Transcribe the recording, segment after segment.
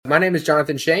My name is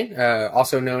Jonathan Shane,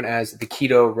 also known as the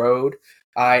Keto Road.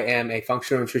 I am a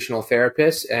functional nutritional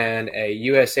therapist and a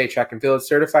USA Track and Field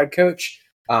certified coach.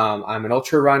 I'm an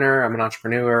ultra runner. I'm an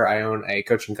entrepreneur. I own a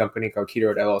coaching company called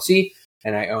Keto Road LLC,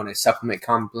 and I own a supplement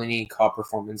company called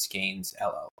Performance Gains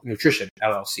Nutrition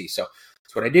LLC. So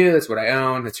that's what I do. That's what I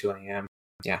own. That's who I am.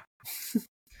 Yeah.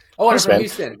 Oh, and I'm from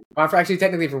Houston. Well, I'm actually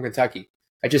technically from Kentucky.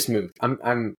 I just moved.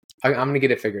 I'm gonna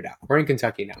get it figured out. We're in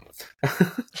Kentucky now.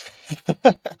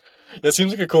 That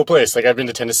seems like a cool place. Like, I've been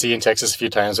to Tennessee and Texas a few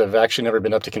times. I've actually never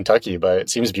been up to Kentucky, but it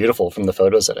seems beautiful from the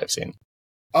photos that I've seen.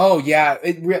 Oh yeah,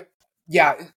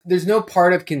 there's no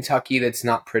part of Kentucky that's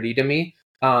not pretty to me.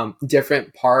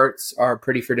 Different parts are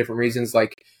pretty for different reasons.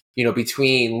 Like,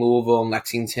 between Louisville and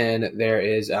Lexington,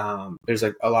 there's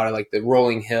like a lot of like the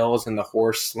rolling hills and the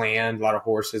horse land, a lot of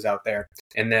horses out there.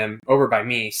 And then over by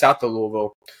me, south of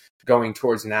Louisville, going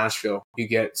towards Nashville, you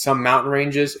get some mountain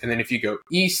ranges. And then if you go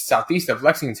southeast of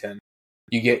Lexington,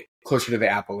 you get closer to the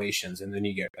Appalachians, and then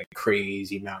you get like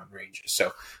crazy mountain ranges.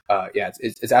 So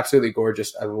it's absolutely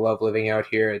gorgeous. I love living out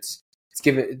here. It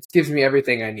gives me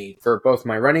everything I need for both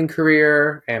my running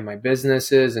career and my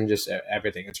businesses and just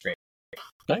everything. It's great.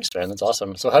 Nice, man. That's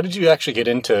awesome. So how did you actually get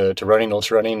into running,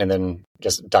 ultra running, and then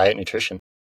just diet nutrition?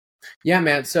 Yeah,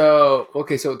 man. So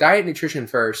diet nutrition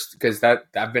first, because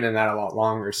I've been in that a lot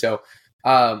longer. So,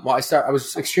 I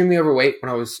was extremely overweight when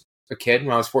I was a kid.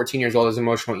 When I was 14 years old, I was an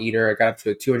emotional eater. I got up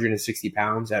to 260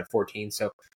 pounds at 14.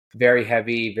 So very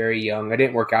heavy, very young. I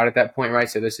didn't work out at that point, right?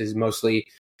 So this is mostly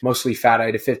fat. I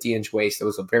had a 50-inch waist. I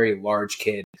was a very large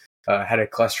kid. Had a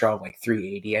cholesterol of like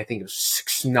 380. I think it was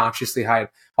obnoxiously high.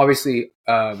 Obviously,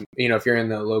 if you're in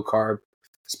the low carb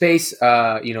space,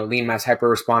 lean mass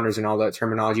hyper responders and all that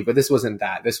terminology, but this wasn't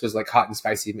that. This was like hot and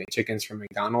spicy McChickens from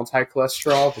McDonald's high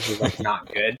cholesterol. This was like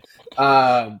not good.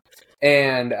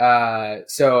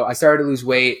 So I started to lose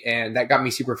weight, and that got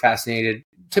me super fascinated.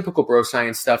 Typical bro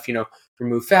science stuff,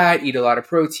 remove fat, eat a lot of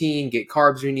protein, get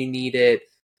carbs when you need it,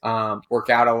 work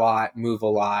out a lot, move a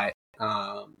lot.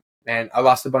 And I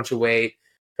lost a bunch of weight,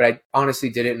 but I honestly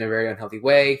did it in a very unhealthy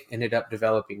way. Ended up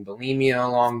developing bulimia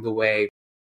along the way,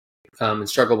 and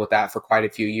struggled with that for quite a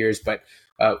few years. But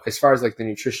as far as like the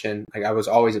nutrition, like I was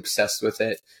always obsessed with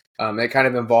it. It kind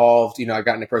of involved, I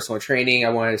got into personal training. I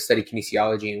wanted to study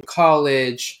kinesiology in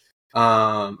college,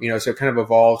 so it kind of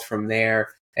evolved from there.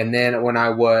 And then when I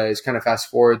was kind of fast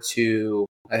forward to,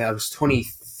 I was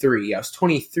 23,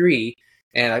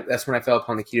 and that's when I fell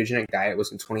upon the ketogenic diet. It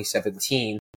was in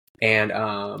 2017. And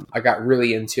I got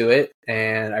really into it,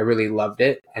 and I really loved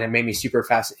it, and it made me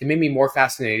It made me more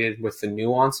fascinated with the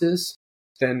nuances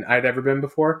than I'd ever been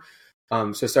before.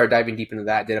 So I started diving deep into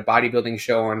that. Did a bodybuilding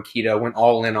show on keto, went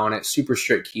all in on it, super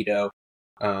strict keto,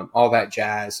 all that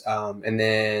jazz. And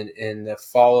then in the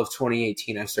fall of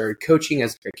 2018, I started coaching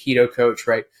as a keto coach.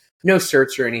 Right, no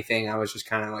certs or anything. I was just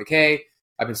kind of like, hey,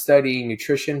 I've been studying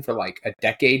nutrition for like a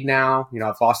decade now.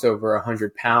 I've lost over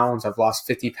 100 pounds. I've lost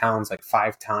 50 pounds like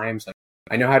 5 times. Like,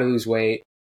 I know how to lose weight.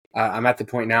 I'm at the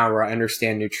point now where I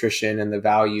understand nutrition and the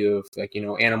value of like,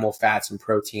 animal fats and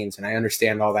proteins. And I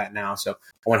understand all that now. So I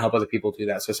want to help other people do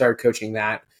that. So I started coaching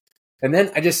that. And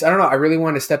then I don't know, I really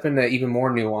wanted to step into even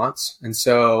more nuance. And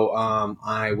so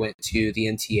I went to the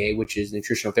NTA, which is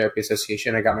Nutritional Therapy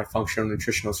Association. I got my functional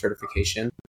nutritional certification.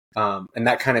 And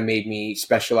that kind of made me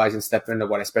specialize and step into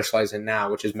what I specialize in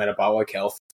now, which is metabolic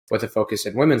health with a focus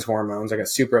in women's hormones. I got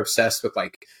super obsessed with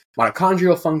like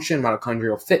mitochondrial function,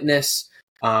 mitochondrial fitness,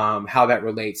 how that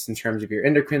relates in terms of your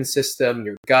endocrine system,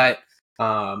 your gut,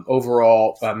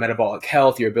 overall metabolic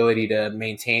health, your ability to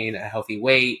maintain a healthy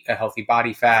weight, a healthy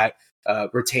body fat,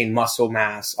 retain muscle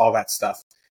mass, all that stuff.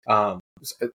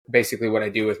 Basically what I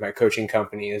do with my coaching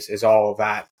company is all of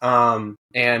that.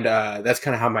 And that's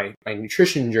kind of how my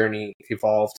nutrition journey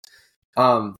evolved.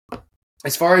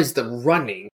 As far as the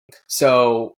running,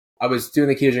 so I was doing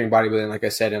the ketogenic bodybuilding, like I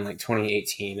said, in like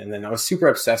 2018. And then I was super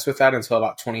obsessed with that until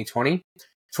about 2020.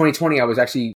 2020, I was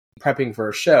actually prepping for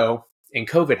a show, and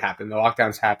COVID happened. The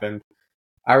lockdowns happened.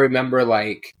 I remember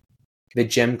like the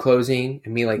gym closing,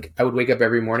 and me, like, I would wake up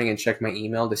every morning and check my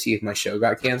email to see if my show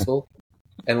got canceled.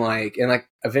 And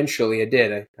eventually it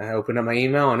did. I opened up my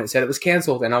email and it said it was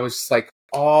canceled. And I was just like,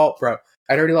 oh, bro,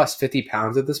 I'd already lost 50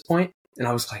 pounds at this point. And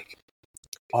I was like,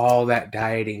 all that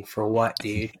dieting for what,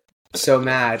 dude? So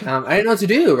mad. I didn't know what to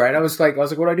do, right? I was like, what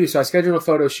do I do? So I scheduled a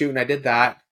photo shoot and I did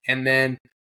that. And then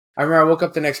I remember I woke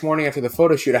up the next morning after the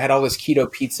photo shoot. I had all this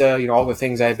keto pizza, all the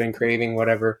things I had been craving,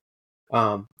 whatever.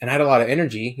 And I had a lot of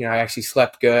energy. I actually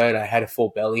slept good. I had a full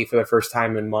belly for the first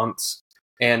time in months.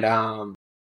 And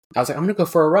I was like, I'm going to go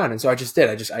for a run. And so I just did.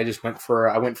 I went for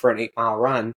an 8-mile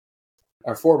run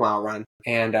or 4-mile run.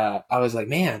 And I was like,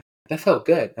 man, that felt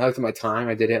good. I looked at my time.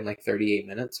 I did it in like 38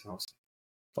 minutes. And I was like,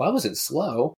 well, I wasn't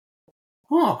slow.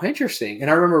 Oh, interesting.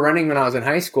 And I remember running when I was in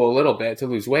high school a little bit to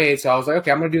lose weight. So I was like,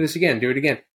 okay, I'm going to do this again, do it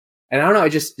again. And I don't know, I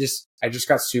just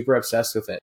got super obsessed with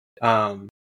it. And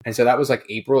so that was like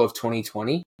April of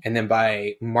 2020. And then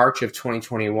by March of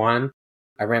 2021,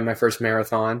 I ran my first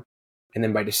marathon. And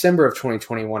then by December of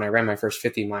 2021, I ran my first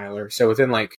 50 miler. So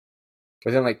within like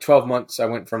 12 months, I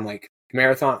went from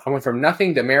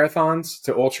nothing to marathons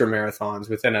to ultra marathons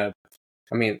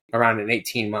around an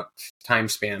 18-month time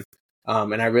span.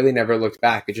 And I really never looked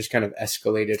back. It just kind of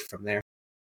escalated from there.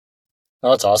 Oh,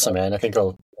 that's awesome, man. I think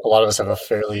a lot of us have a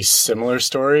fairly similar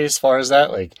story as far as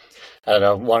that. Like, I don't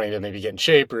know, wanting to maybe get in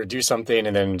shape or do something,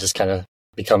 and then just kind of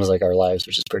becomes like our lives,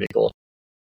 which is pretty cool.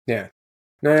 Yeah.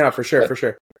 No, for sure, for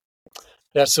sure.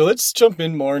 Yeah, so let's jump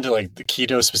in more into like the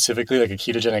keto specifically, like a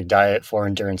ketogenic diet for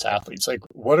endurance athletes. Like,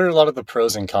 what are a lot of the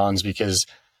pros and cons? Because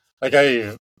like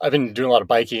I've been doing a lot of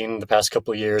biking the past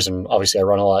couple of years, and obviously I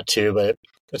run a lot too, but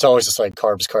it's always just like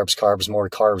carbs, more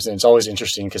carbs. And it's always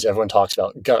interesting because everyone talks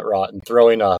about gut rot and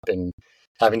throwing up and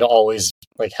having to always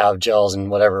like have gels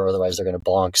and whatever, otherwise they're going to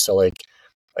bonk. So like,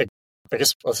 I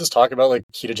guess let's just talk about like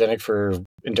ketogenic for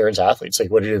endurance athletes.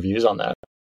 Like, what are your views on that?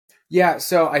 Yeah,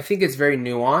 so I think it's very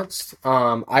nuanced.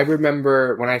 I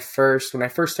remember when I first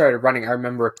started running, I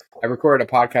remember I recorded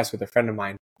a podcast with a friend of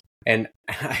mine, and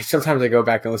sometimes I go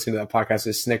back and listen to that podcast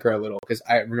and snicker a little because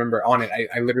I remember on it,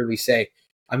 I literally say,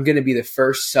 I'm going to be the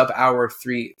first sub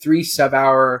 3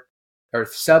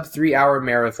 hour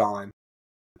marathon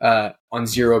on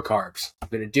zero carbs. I'm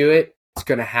going to do it. It's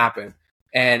going to happen.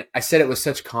 And I said it with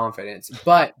such confidence,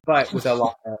 but with a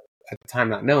lot of, at the time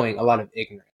not knowing, a lot of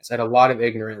ignorance. I had a lot of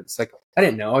ignorance. Like, I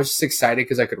didn't know. I was just excited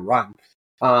because I could run.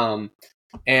 And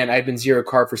I'd been zero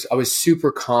carb I was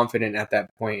super confident at that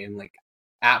point. And like,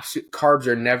 absolute carbs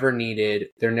are never needed.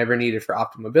 They're never needed for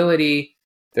optimability.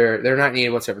 They're not needed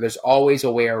whatsoever. There's always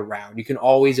a way around. You can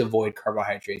always avoid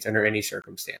carbohydrates under any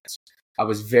circumstance. I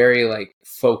was very like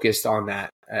focused on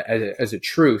that as a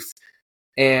truth.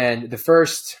 And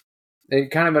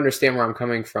kind of understand where I'm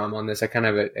coming from on this. I kind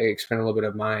of explain a little bit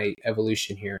of my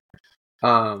evolution here.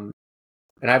 And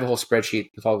I have a whole spreadsheet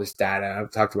with all this data.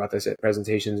 I've talked about this at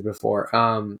presentations before.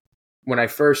 When I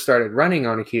first started running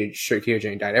on a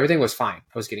ketogenic diet, everything was fine.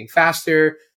 I was getting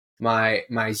faster. My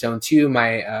zone 2,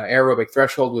 my aerobic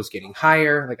threshold was getting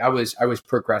higher. Like I was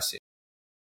progressing.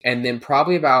 And then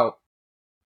probably about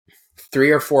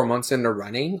 3 or 4 months into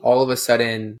running, all of a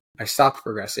sudden I stopped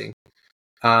progressing.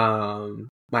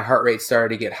 My heart rate started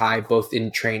to get high, both in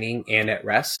training and at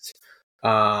rest.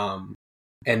 And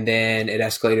then it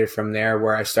escalated from there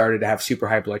where I started to have super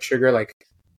high blood sugar. Like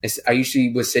I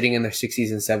usually was sitting in the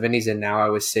 60s and 70s, and now I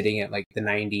was sitting at like the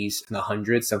 90s and the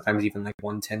 100s, sometimes even like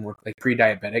 110, like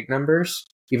pre-diabetic numbers,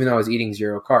 even though I was eating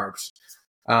zero carbs,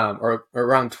 or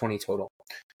around 20 total,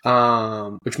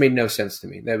 which made no sense to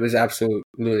me. That was absolute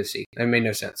lunacy. That made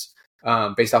no sense,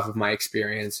 based off of my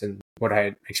experience and what I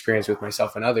had experienced with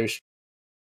myself and others.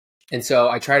 And so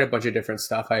I tried a bunch of different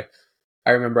stuff. I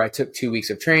remember I took 2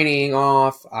 weeks of training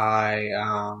off. I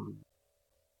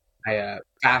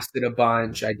fasted a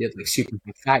bunch. I did like super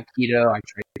high fat keto. I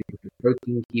tried super high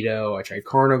protein keto. I tried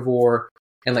carnivore,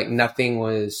 and like nothing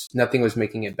was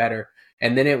making it better.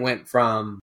 And then it went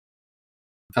from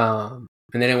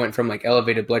like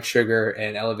elevated blood sugar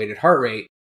and elevated heart rate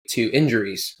to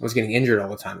injuries. I was getting injured all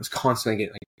the time. I was constantly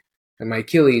getting like my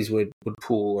Achilles would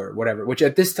pull or whatever, which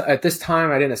at this time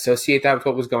I didn't associate that with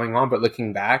what was going on, but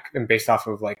looking back and based off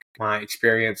of like my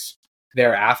experience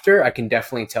thereafter, I can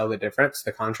definitely tell the difference,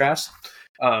 the contrast.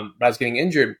 But I was getting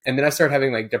injured, and then I started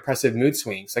having like depressive mood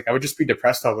swings. Like I would just be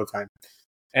depressed all the time.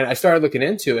 And I started looking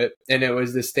into it, and it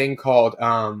was this thing called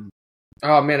oh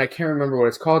man, I can't remember what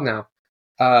it's called now.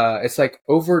 It's like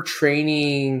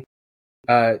overtraining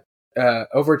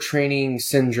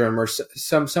syndrome, or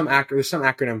some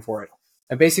acronym for it.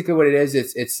 And basically what it is,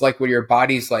 it's like when your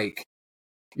body's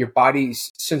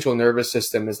central nervous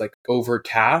system is like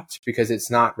overtapped because it's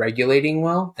not regulating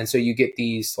well. And so you get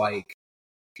these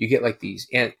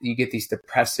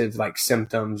depressive like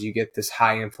symptoms, you get this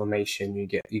high inflammation, you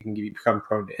can become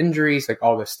prone to injuries, like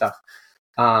all this stuff.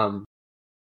 And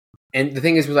the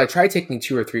thing is, I tried taking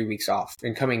 2 or 3 weeks off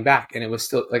and coming back, and it was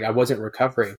still like I wasn't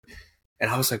recovering. And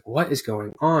I was like, what is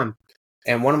going on?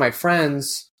 And one of my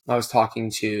friends I was talking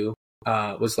to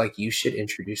was like, you should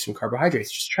introduce some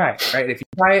carbohydrates. Just try it, right? If you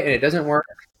try it and it doesn't work,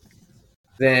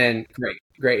 then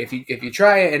great. If you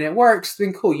try it and it works,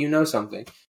 then cool, you know something.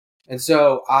 And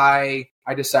so I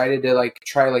decided to like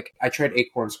try, like I tried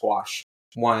acorn squash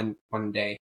one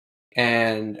day.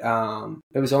 And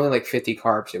it was only like 50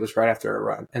 carbs. It was right after a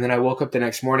run. And then I woke up the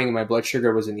next morning and my blood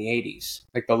sugar was in the 80s.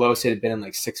 Like the lowest it had been in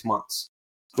like 6 months,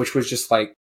 which was just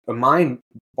like a mind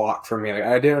block for me. Like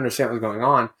I didn't understand what was going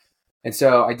on. And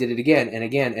so I did it again and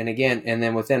again and again. And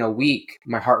then within a week,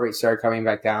 my heart rate started coming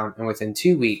back down. And within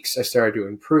 2 weeks, I started to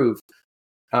improve.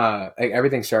 Like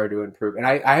everything started to improve. And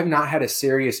I have not had a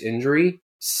serious injury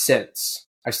since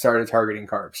I started targeting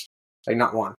carbs. Like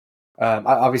not one.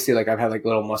 Obviously, like I've had like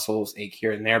little muscles ache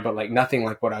here and there, but like nothing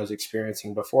like what I was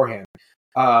experiencing beforehand.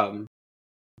 And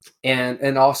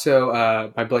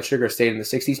also my blood sugar stayed in the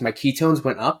 60s. My ketones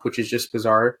went up, which is just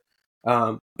bizarre.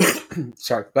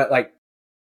 Sorry, but like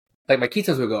my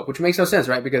ketones would go up, which makes no sense,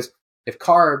 right? Because if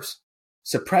carbs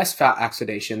suppress fat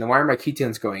oxidation, then why are my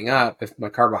ketones going up if my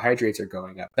carbohydrates are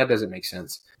going up? That doesn't make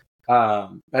sense.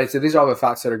 Right, so these are all the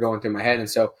thoughts that are going through my head. And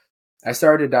so I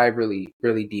started to dive really,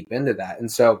 really deep into that.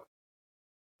 And so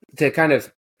to kind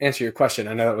of answer your question,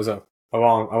 I know that was a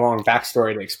long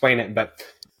backstory to explain it, but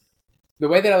the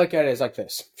way that I look at it is like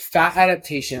this. Fat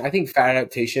adaptation, I think fat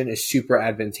adaptation is super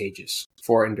advantageous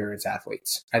for endurance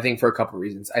athletes. I think for a couple of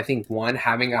reasons. I think one,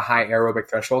 having a high aerobic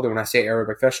threshold, and when I say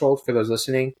aerobic threshold, for those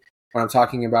listening, what I'm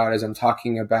talking about is I'm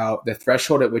talking about the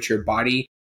threshold at which your body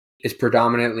is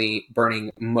predominantly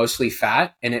burning mostly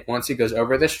fat. And once it goes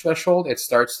over this threshold, it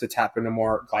starts to tap into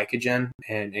more glycogen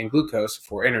and glucose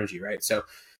for energy, right? So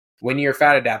when you're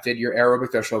fat adapted, your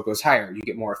aerobic threshold goes higher. You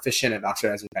get more efficient at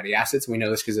oxidizing fatty acids. We know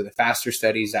this because of the faster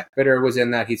studies. Zach Bitter was in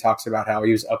that. He talks about how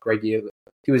he was upregulated.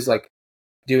 He was like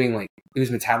doing like, he was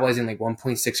metabolizing like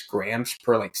 1.6 grams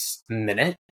per like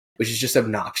minute, which is just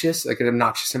obnoxious, like an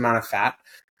obnoxious amount of fat.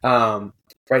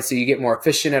 Right. So you get more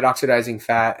efficient at oxidizing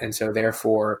fat. And so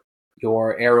therefore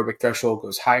your aerobic threshold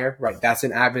goes higher, right? There's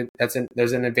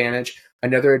an advantage.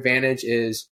 Another advantage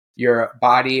is your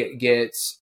body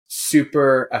gets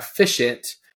super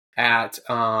efficient at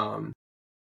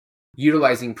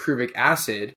utilizing pruvic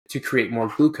acid to create more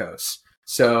glucose.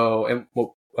 So, and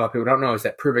what people don't know is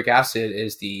that pruvic acid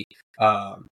is the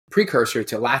precursor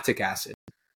to lactic acid.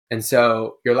 And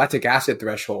so your lactic acid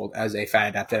threshold as a fat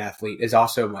adapted athlete is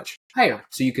also much higher.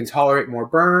 So you can tolerate more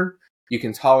burn. You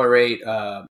can tolerate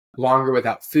longer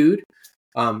without food.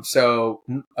 So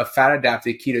a fat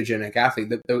adapted ketogenic athlete,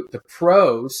 the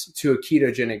pros to a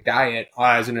ketogenic diet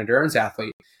as an endurance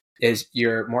athlete is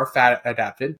you're more fat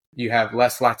adapted, you have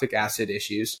less lactic acid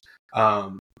issues,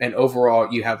 and overall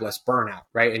you have less burnout,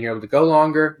 right? And you're able to go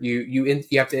longer. You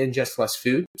have to ingest less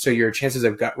food, so your chances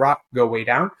of gut rot go way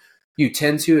down. You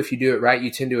tend to, if you do it right, you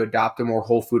tend to adopt a more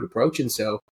whole food approach, and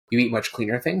so you eat much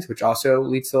cleaner things, which also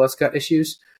leads to less gut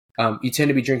issues. You tend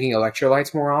to be drinking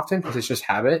electrolytes more often because it's just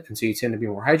habit, and so you tend to be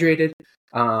more hydrated.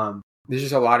 There's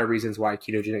just a lot of reasons why a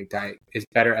ketogenic diet is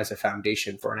better as a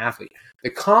foundation for an athlete.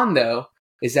 The con, though,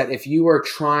 is that if you are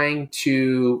trying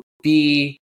to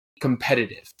be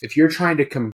competitive, if you're trying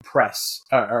to progress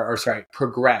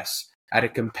at a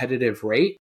competitive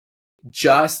rate,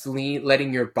 just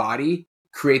letting your body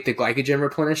create the glycogen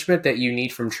replenishment that you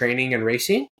need from training and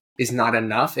racing is not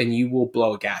enough, and you will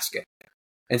blow a gasket.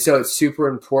 And so it's super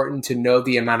important to know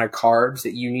the amount of carbs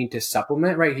that you need to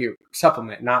supplement right here.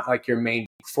 Supplement, not like your main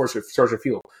source of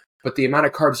fuel, but the amount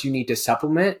of carbs you need to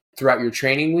supplement throughout your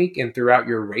training week and throughout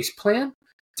your race plan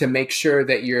to make sure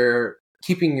that you're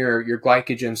keeping your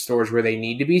glycogen stores where they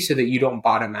need to be so that you don't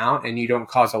bottom out and you don't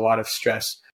cause a lot of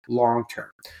stress long term.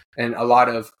 And a lot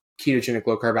of ketogenic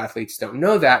low carb athletes don't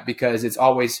know that because it's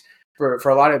always for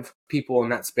a lot of people in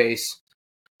that space,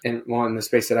 and well, in the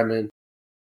space that I'm in,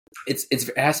 it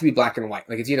has to be black and white.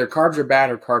 Like it's either carbs are bad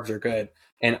or carbs are good.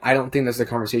 And I don't think that's the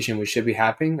conversation we should be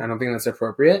having. I don't think that's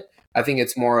appropriate. I think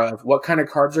it's more of what kind of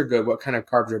carbs are good, what kind of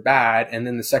carbs are bad. And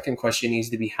then the second question needs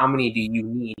to be how many do you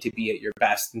need to be at your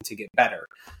best and to get better?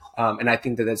 And I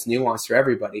think that that's nuanced for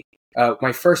everybody.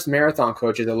 My first marathon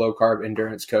coach is a low carb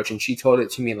endurance coach, and she told it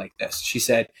to me like this. She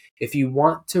said, if you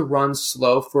want to run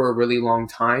slow for a really long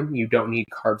time, you don't need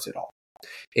carbs at all.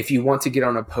 If you want to get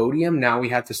on a podium, now we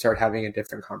have to start having a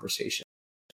different conversation,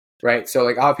 right? So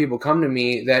like I'll have people come to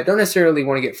me that don't necessarily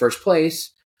want to get first place,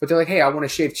 but they're like, hey, I want to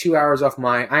shave 2 hours off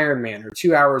my Ironman or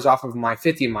 2 hours off of my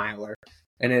 50 miler.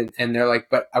 And they're like,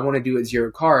 but I want to do it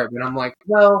zero carb. And I'm like,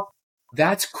 well,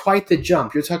 that's quite the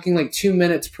jump. You're talking like 2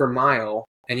 minutes per mile,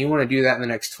 and you want to do that in the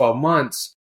next 12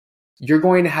 months. You're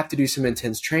going to have to do some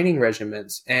intense training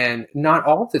regimens, and not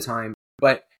all the time,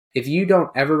 but if you don't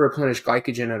ever replenish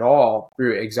glycogen at all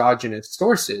through exogenous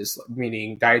sources,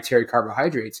 meaning dietary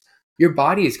carbohydrates, your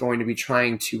body is going to be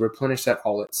trying to replenish that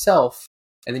all itself.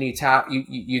 And then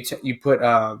you put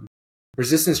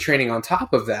resistance training on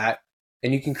top of that,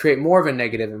 and you can create more of a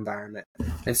negative environment.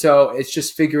 And so it's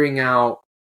just figuring out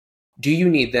do you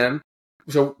need them?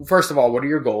 So first of all, what are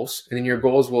your goals? And then your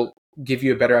goals will give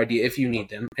you a better idea if you need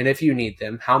them. And if you need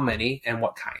them, how many and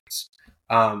what kinds.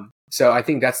 So I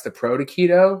think that's the pro to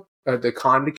keto, or the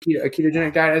con to keto, a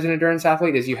ketogenic diet as an endurance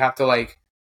athlete, is you have to like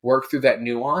work through that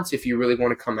nuance if you really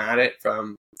want to come at it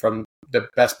from the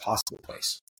best possible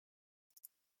place.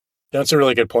 That's a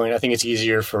really good point. I think it's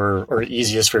easiest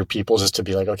for people just to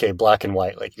be like, okay, black and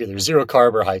white, like either zero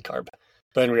carb or high carb.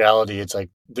 But in reality, it's like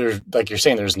there's, like you're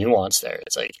saying, there's nuance there.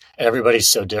 It's like everybody's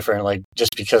so different. Like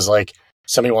just because like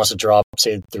somebody wants to drop,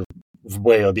 say they're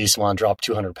way obese and want to drop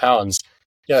 200 pounds,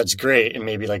 yeah, it's great. And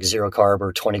maybe like zero carb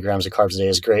or 20 grams of carbs a day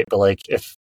is great. But like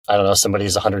if, I don't know,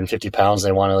 somebody's 150 pounds,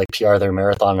 they want to like PR their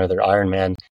marathon or their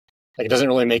Ironman, like it doesn't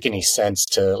really make any sense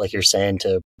to, like you're saying,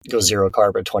 to go zero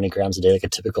carb at 20 grams a day, like a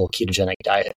typical ketogenic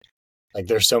diet. Like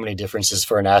there's so many differences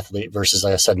for an athlete versus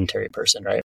like a sedentary person,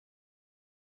 right?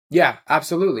 Yeah,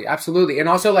 absolutely. Absolutely. And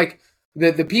also like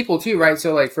the people too, right?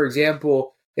 So like, for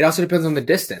example, it also depends on the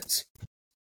distance.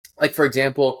 Like, for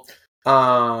example,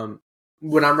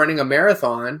 when I'm running a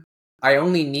marathon, I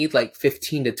only need like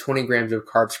 15 to 20 grams of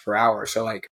carbs per hour. So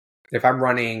like if I'm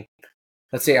running,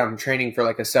 let's say I'm training for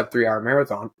like a sub 3 hour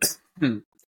marathon,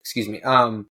 excuse me,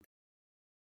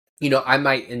 you know, I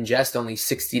might ingest only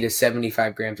 60 to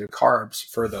 75 grams of carbs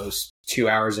for those 2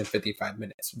 hours and 55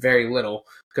 minutes. Very little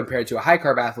compared to a high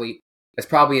carb athlete that's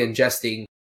probably ingesting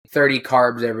 30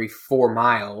 carbs every 4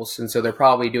 miles. And so they're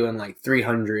probably doing like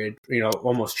 300, you know,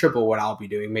 almost triple what I'll be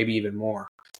doing, maybe even more.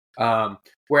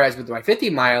 Whereas with my 50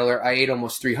 miler, I ate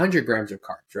almost 300 grams of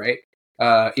carbs, right?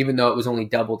 Even though it was only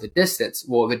double the distance.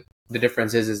 Well, the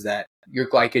difference is that your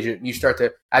glycogen, you start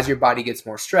to, as your body gets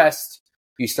more stressed,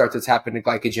 you start to tap into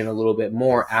glycogen a little bit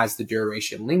more as the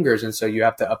duration lingers. And so you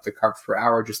have to up the carbs per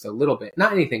hour just a little bit.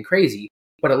 Not anything crazy,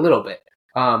 but a little bit.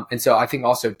 And so I think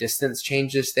also distance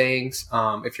changes things.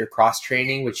 If you're cross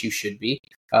training, which you should be,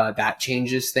 that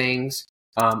changes things.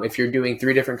 If you're doing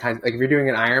 3 different kinds, like if you're doing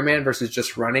an Ironman versus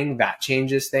just running, that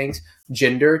changes things.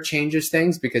 Gender changes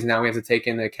things because now we have to take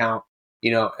into account,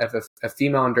 you know, if a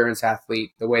female endurance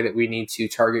athlete, the way that we need to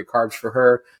target carbs for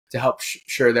her to help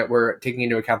sure that we're taking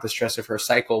into account the stress of her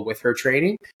cycle with her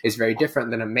training is very different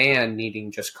than a man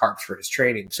needing just carbs for his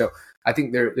training. So I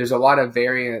think there's a lot of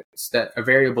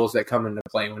variables that come into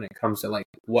play when it comes to like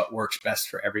what works best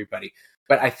for everybody.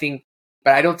 But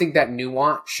I don't think that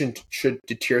nuance should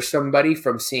deter somebody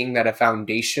from seeing that a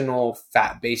foundational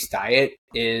fat-based diet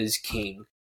is king.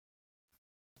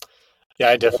 Yeah,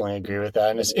 I definitely agree with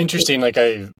that. And it's interesting, like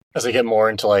as I get more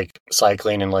into like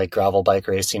cycling and like gravel bike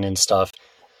racing and stuff,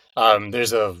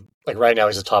 there's like right now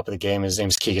he's the top of the game. His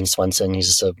name's Keegan Swenson. He's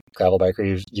just a gravel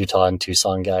biker, Utah and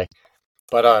Tucson guy.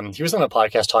 But he was on a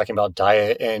podcast talking about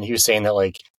diet, and he was saying that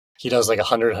like he does like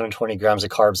 100, 120 grams of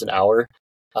carbs an hour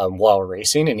while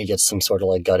racing, and he gets some sort of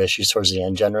like gut issues towards the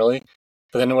end generally.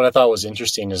 But then what I thought was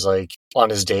interesting is like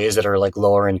on his days that are like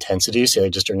lower intensity, say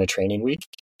like just during a training week,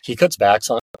 he cuts back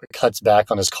on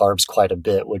his carbs quite a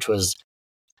bit, which was,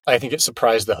 I think it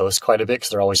surprised the host quite a bit because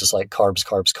they're always just like carbs,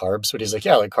 carbs, carbs. But he's like,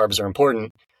 yeah, like carbs are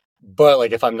important, but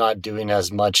like if I'm not doing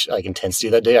as much like intensity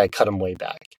that day, I cut them way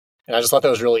back. And I just thought that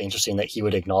was really interesting that he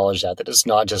would acknowledge that it's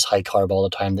not just high carb all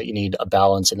the time, that you need a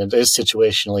balance, and it is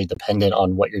situationally dependent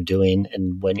on what you're doing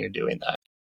and when you're doing that.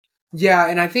 Yeah,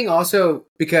 and I think also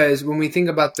because when we think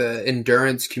about the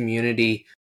endurance community,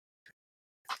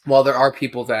 while there are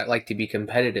people that like to be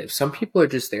competitive, some people are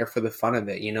just there for the fun of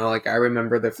it. You know, like I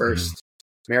remember the first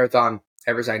marathon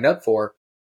I ever signed up for.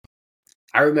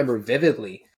 I remember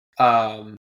vividly,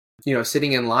 you know,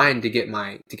 sitting in line to get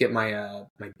my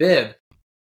bib,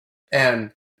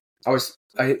 and I was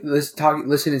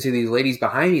listening to these ladies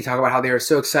behind me talk about how they were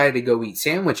so excited to go eat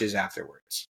sandwiches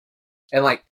afterwards, and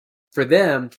like for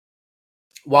them,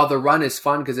 while the run is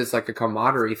fun because it's like a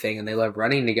camaraderie thing and they love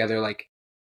running together, like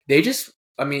they just,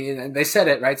 I mean, they said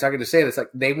it, right? So I get to say this, like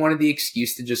they wanted the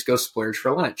excuse to just go splurge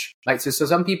for lunch. Like, so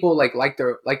some people like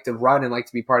to run and like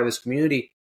to be part of this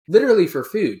community literally for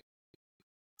food.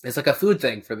 It's like a food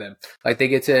thing for them. Like they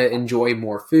get to enjoy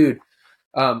more food,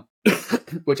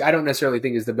 which I don't necessarily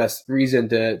think is the best reason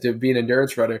to be an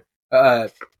endurance runner.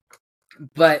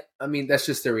 But I mean, that's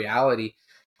just the reality.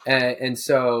 And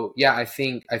so, yeah, I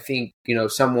think, you know,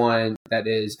 someone that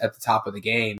is at the top of the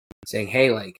game saying, hey,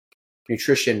 like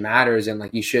nutrition matters. And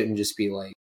like, you shouldn't just be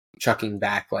like chucking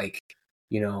back, like,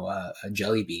 you know,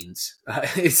 jelly beans.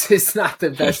 It's not the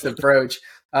best approach.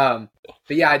 But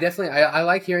yeah, I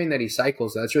like hearing that he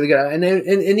cycles. That's really good. And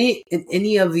in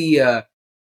any of the,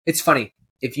 it's funny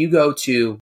if you go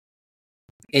to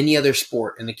any other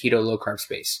sport in the keto low carb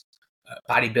space,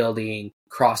 bodybuilding,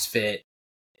 CrossFit,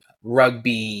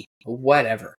 rugby,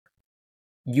 whatever.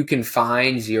 you can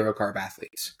find zero carb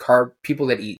athletes, people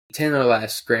that eat 10 or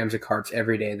less grams of carbs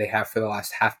every day. They have for the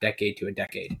last half decade to a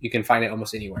decade. You can find it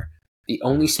almost anywhere. The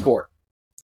only sport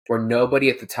where nobody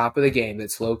at the top of the game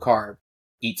that's low carb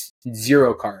eats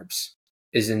zero carbs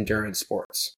is endurance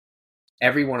sports.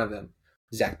 Every one of them.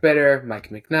 Zach Bitter, Mike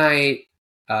McKnight,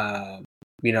 I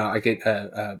get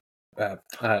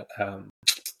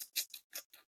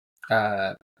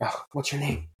what's your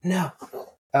name? No.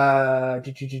 Where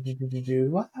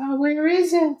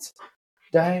is it?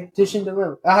 Dietitian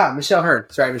deliver. Michelle Hearn.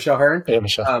 Sorry, Michelle Hearn. Yeah,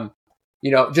 Michelle.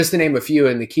 Just to name a few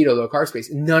in the keto low carb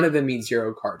space, none of them eat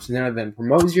zero carbs. None of them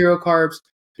promote zero carbs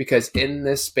because in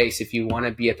this space, if you want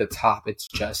to be at the top, it's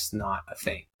just not a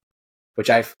thing. Which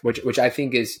I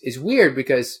think is weird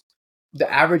because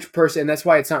the average person, and that's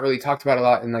why it's not really talked about a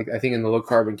lot in I think in the low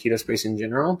carb and keto space in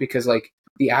general, because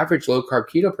the average low carb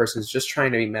keto person is just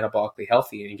trying to be metabolically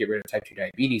healthy and get rid of type 2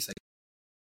 diabetes.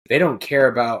 They don't care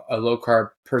about a low carb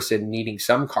person needing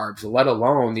some carbs, let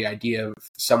alone the idea of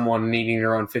someone needing to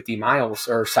run 50 miles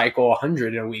or cycle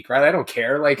 100 in a week, right? I don't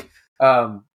care.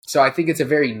 So I think it's a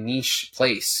very niche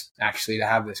place actually to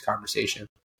have this conversation.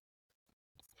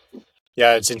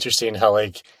 Yeah, it's interesting how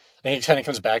I think it kind of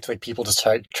comes back to people just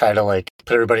try to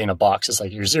put everybody in a box. It's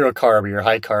you're zero carb or you're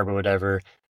high carb or whatever.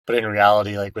 But in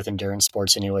reality, with endurance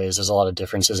sports anyways, there's a lot of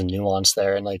differences and nuance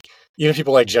there. And even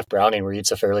people like Jeff Browning, where he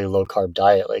eats a fairly low carb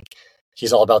diet,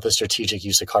 he's all about the strategic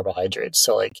use of carbohydrates.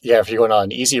 So if you're going on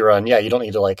an easy run, you don't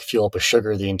need to fuel up with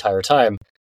sugar the entire time.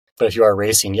 But if you are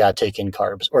racing, take in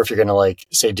carbs. Or if you're going to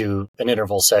say do an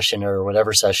interval session or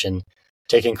whatever session,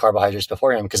 take in carbohydrates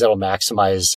beforehand because that'll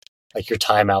maximize your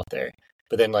time out there.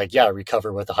 But then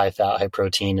recover with a high fat, high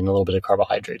protein, and a little bit of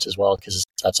carbohydrates as well, because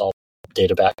that's all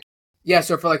data back. Yeah.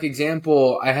 So for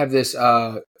example, I have this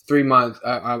 3-month,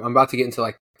 I'm about to get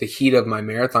into the heat of my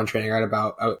marathon training, right?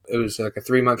 It was a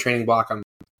 3-month training block. I'm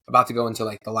about to go into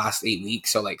the last 8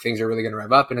 weeks. So things are really going to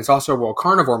rev up, and it's also World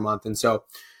Carnivore Month. And so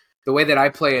the way that I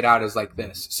play it out is like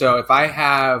this. So if I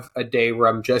have a day where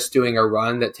I'm just doing a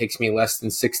run that takes me less than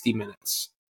 60 minutes,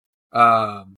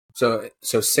 so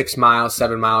 6 miles,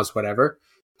 7 miles, whatever,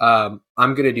 I'm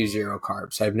going to do zero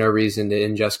carbs. I have no reason to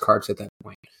ingest carbs at that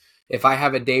point. If I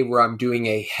have a day where I'm doing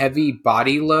a heavy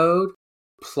body load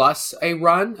plus a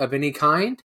run of any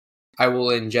kind, I will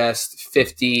ingest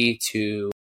 50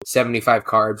 to 75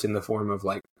 carbs in the form of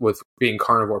with being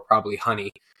carnivore, probably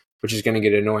honey, which is going to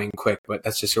get annoying quick, but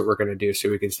that's just what we're going to do so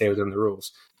we can stay within the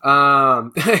rules. So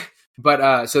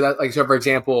for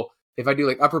example, if I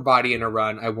do upper body in a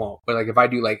run, I won't. But if I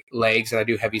do legs and I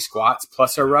do heavy squats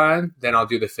plus a run, then I'll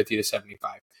do the 50 to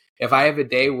 75. If I have a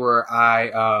day where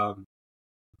I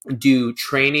do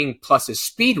training plus a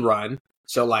speed run,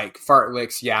 so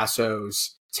fartleks,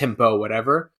 Yassos, tempo,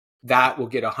 whatever, that will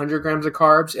get 100 grams of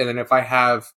carbs. And then if I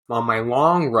have on my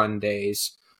long run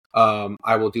days,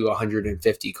 I will do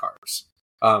 150 carbs.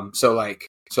 So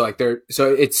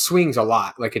it swings a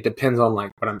lot. It depends on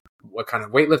what kind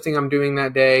of weightlifting I'm doing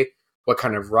that day, what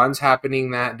kind of runs happening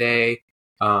that day,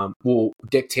 will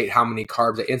dictate how many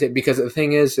carbs I intake. Because the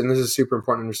thing is, and this is super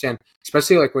important to understand,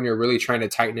 especially when you're really trying to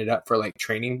tighten it up for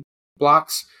training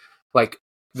blocks,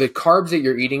 the carbs that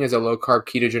you're eating as a low carb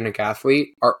ketogenic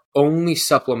athlete are only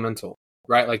supplemental,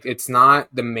 right? It's not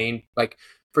the main,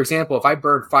 for example, if I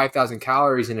burn 5,000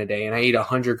 calories in a day and I eat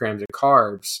 100 grams of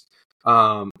carbs,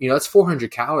 that's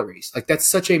 400 calories. That's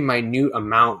such a minute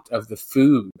amount of the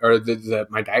food or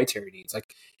my dietary needs.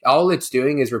 All it's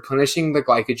doing is replenishing the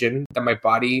glycogen that my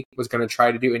body was going to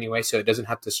try to do anyway, so it doesn't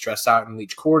have to stress out and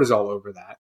leach cortisol over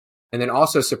that. And then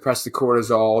also suppress the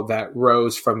cortisol that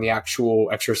rose from the actual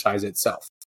exercise itself.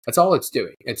 That's all it's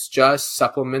doing. It's just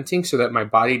supplementing so that my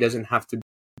body doesn't have to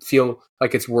feel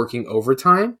like it's working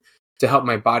overtime to help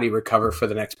my body recover for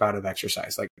the next bout of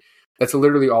exercise. That's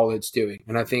literally all it's doing.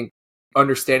 And I think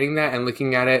understanding that and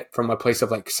looking at it from a place of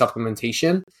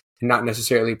supplementation and not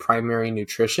necessarily primary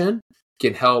nutrition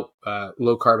can help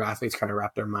low carb athletes kind of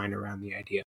wrap their mind around the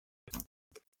idea.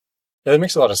 Yeah, that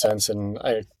makes a lot of sense. And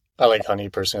I like honey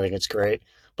personally. I think it's great.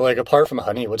 But apart from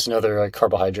honey, what's another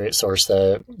carbohydrate source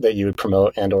that you would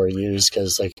promote and or use?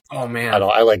 Because oh man,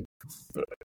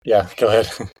 yeah, go ahead.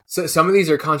 So some of these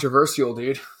are controversial,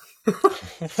 dude.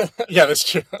 Yeah, that's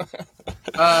true.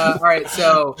 All right,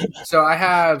 so I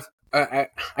have I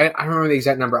remember the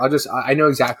exact number. I know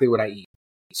exactly what I eat.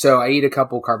 So I eat a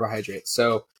couple carbohydrates.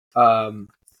 So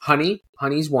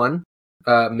honey's one,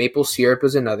 maple syrup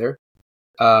is another,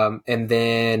 and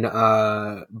then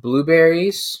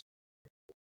blueberries,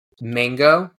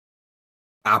 mango,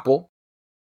 apple.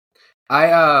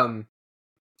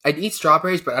 I'd eat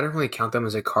strawberries, but I don't really count them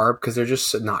as a carb because they're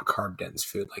just not carb dense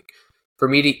food. for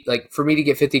me to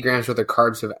get 50 grams worth of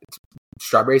carbs of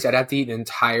strawberries, I'd have to eat an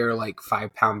entire like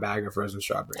 5-pound bag of frozen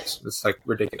strawberries. It's like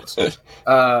ridiculous.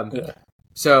 Yeah.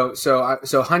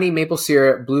 So honey, maple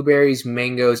syrup, blueberries,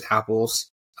 mangoes, apples,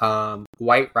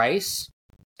 white rice,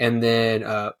 and then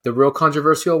the real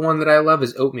controversial one that I love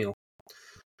is oatmeal.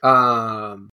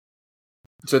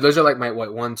 So those are like my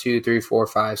 1, 2, 3, 4,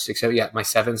 5, 6, 7. Yeah, my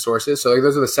 7 sources. So like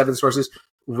those are the 7 sources.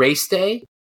 Race day.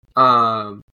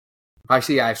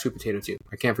 Actually, yeah, I have sweet potato too.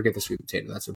 I can't forget the sweet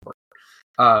potato. That's important.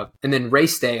 And then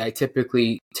race day, I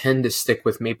typically tend to stick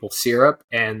with maple syrup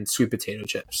and sweet potato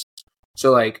chips.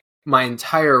 So like my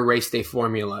entire race day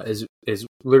formula is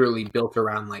literally built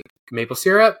around like maple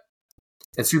syrup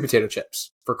and sweet potato chips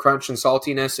for crunch and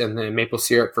saltiness, and then maple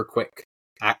syrup for quick,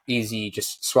 easy,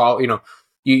 just swallow.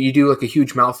 You do like a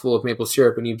huge mouthful of maple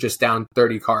syrup and you've just downed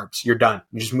 30 carbs. You're done.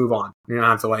 You just move on. You don't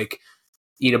have to like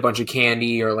eat a bunch of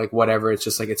candy or like whatever. It's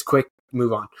just like, it's quick,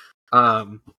 move on.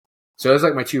 So those are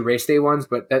like my 2 race day ones,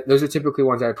 but those are typically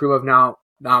ones I approve of. Now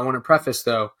I want to preface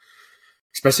though,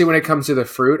 especially when it comes to the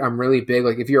fruit, I'm really big.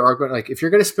 Like if you're going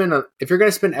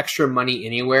to spend extra money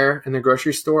anywhere in the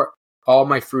grocery store, all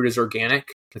my fruit is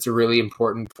organic. That's a really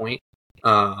important point.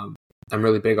 I'm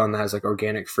really big on that as like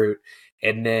organic fruit.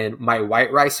 And then my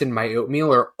white rice and my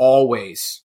oatmeal are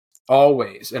always,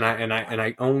 and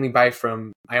I only buy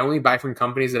from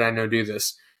companies that I know do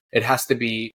this. It has to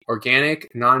be organic,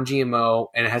 non-GMO,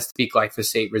 and it has to be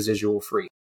glyphosate residual free.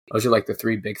 Those are like the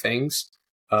 3 big things,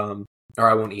 or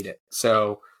I won't eat it.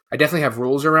 So I definitely have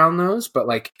rules around those, but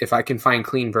like if I can find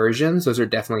clean versions, those are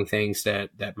definitely things that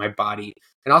my body.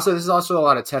 And also, this is also a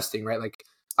lot of testing, right? Like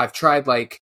I've tried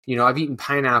like, I've eaten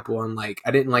pineapple and like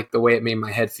I didn't like the way it made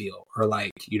my head feel, or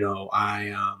like,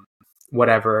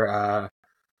 whatever.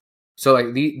 So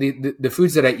like the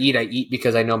foods that I eat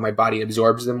because I know my body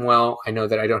absorbs them well. I know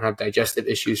that I don't have digestive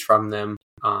issues from them,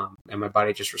 and my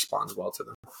body just responds well to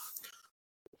them.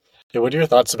 Yeah, what are your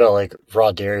thoughts about like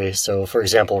raw dairy? So, for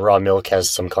example, raw milk has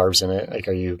some carbs in it. Like,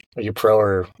 are you pro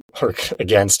or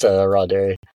against raw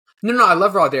dairy? No, I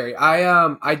love raw dairy.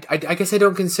 I guess I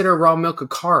don't consider raw milk a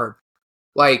carb.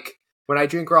 Like when I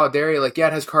drink raw dairy, like yeah,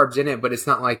 it has carbs in it, but it's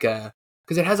not like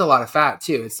because it has a lot of fat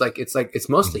too. It's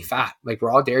mostly fat. Like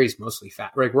raw dairy is mostly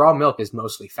fat. Like raw milk is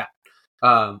mostly fat.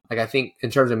 Like I think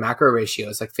in terms of macro ratio,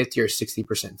 it's like 50 or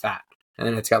 60% fat, and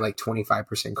then it's got like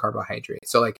 25% carbohydrate.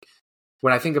 So like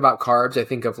when I think about carbs, I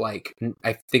think of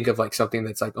like something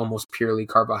that's like almost purely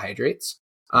carbohydrates.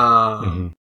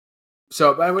 So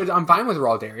I'm fine with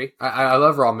raw dairy. I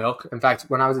love raw milk. In fact,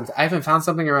 I haven't found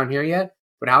something around here yet.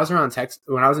 When I was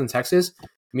in Texas,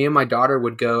 me and my daughter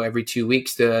would go every 2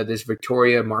 weeks to this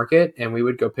Victoria market, and we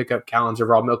would go pick up gallons of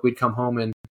raw milk. We'd come home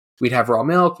and we'd have raw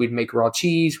milk. We'd make raw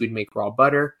cheese. We'd make raw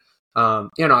butter. I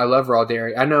love raw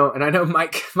dairy. I know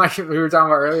Mike, we were talking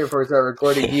about earlier before we started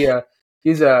recording.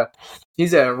 He's a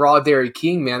raw dairy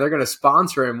king, man. They're going to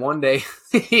sponsor him one day.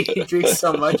 He drinks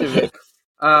so much of it.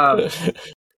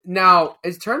 Now,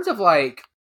 in terms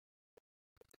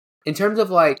of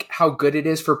how good it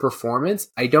is for performance,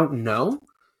 I don't know.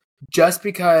 Just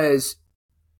because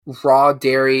raw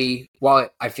dairy, while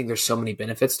I think there's so many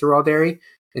benefits to raw dairy,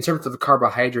 in terms of the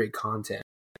carbohydrate content,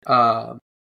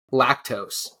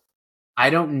 lactose, I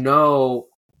don't know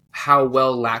how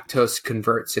well lactose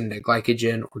converts into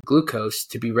glycogen or glucose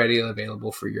to be readily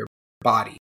available for your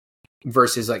body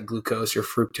versus like glucose or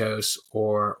fructose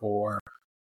or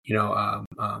the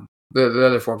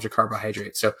other forms of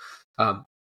carbohydrate. So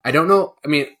I don't know. I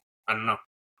mean, I don't know.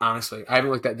 Honestly, I haven't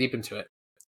looked that deep into it.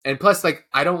 And plus, like,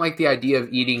 I don't like the idea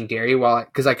of eating dairy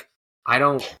because, like, I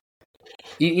don't.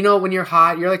 When you're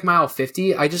hot, you're like mile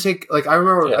 50. I just like I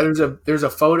remember there's a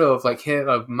photo of like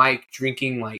Mike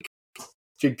drinking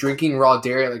raw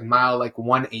dairy at like mile like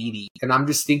 180, and I'm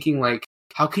just thinking like,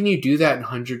 how can you do that in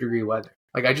 100-degree weather?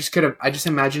 Like I just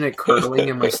imagine it curdling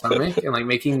in my stomach and like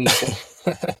making me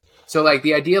sick. So like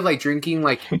the idea of like drinking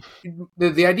like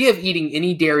the idea of eating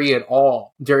any dairy at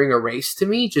all during a race to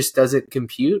me just doesn't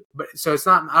compute. But so it's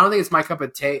not. I don't think it's my cup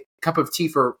of tea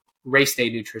for race day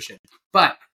nutrition.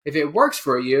 But if it works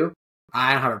for you,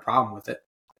 I don't have a problem with it.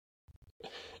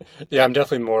 Yeah, I'm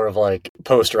definitely more of like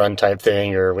post-run type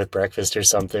thing or with breakfast or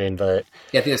something. But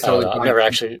yeah, I think it's totally fine. I've never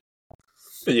actually.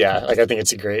 Yeah, like I think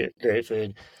it's a great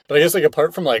food. But I guess like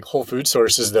apart from like whole food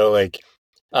sources though, like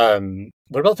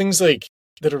what about things like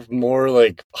that are more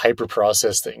like hyper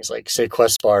processed things, like say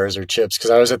Quest bars or chips?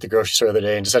 Because I was at the grocery store the other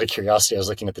day and just out of curiosity, I was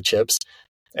looking at the chips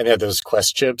and they had those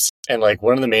Quest chips, and like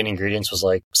one of the main ingredients was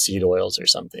like seed oils or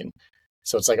something.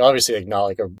 So it's like obviously like not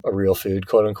like a real food,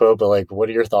 quote unquote, but like what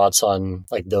are your thoughts on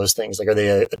like those things? Like are they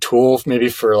a tool maybe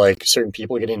for like certain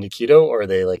people getting into keto, or are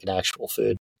they like an actual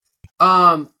food?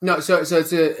 No, so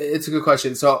it's a good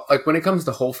question. So like when it comes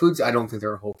to whole foods, I don't think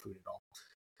they're a whole food at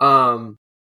all.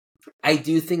 I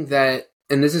do think that,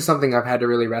 and this is something I've had to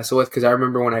really wrestle with because I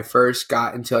remember when I first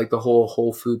got into like the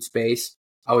whole food space,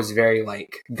 I was very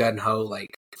like gun ho,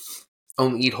 like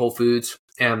only eat whole foods.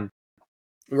 And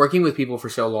working with people for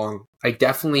so long, I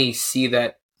definitely see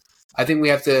that. I think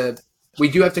we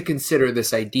do have to consider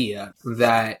this idea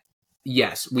that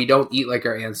yes, we don't eat like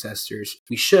our ancestors.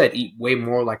 We should eat way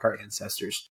more like our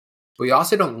ancestors. But we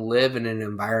also don't live in an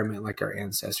environment like our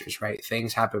ancestors, right?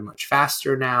 Things happen much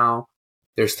faster now.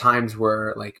 There's times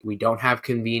where like we don't have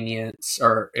convenience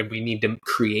and we need to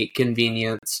create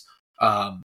convenience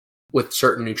with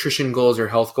certain nutrition goals or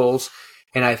health goals.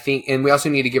 And I think, and we also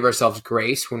need to give ourselves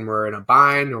grace when we're in a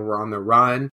bind or we're on the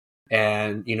run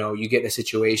and, you get in a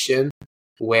situation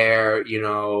where,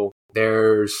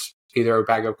 there's either a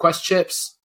bag of Quest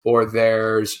chips or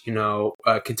there's,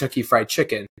 a Kentucky Fried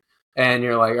Chicken. And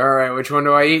you're like, all right, which one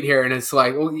do I eat here? And it's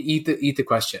like, well, eat the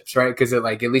Quest chips, right? Because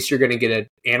like at least you're going to get an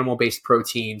animal-based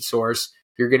protein source.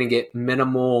 You're going to get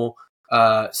minimal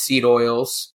seed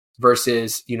oils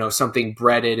versus something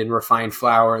breaded in refined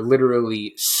flour,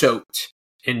 literally soaked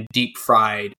in deep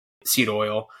fried seed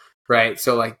oil, right?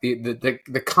 So like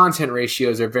the content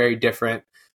ratios are very different,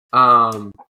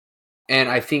 and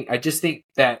I just think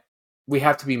that we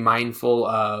have to be mindful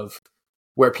of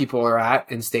where people are at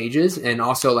in stages and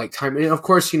also like time. And of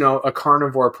course, a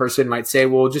carnivore person might say,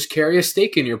 well, just carry a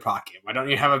steak in your pocket. Why don't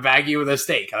you have a baggie with a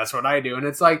steak? That's what I do. And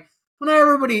it's like, well,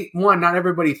 not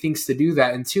everybody thinks to do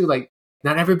that. And two, like,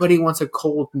 not everybody wants a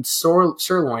cold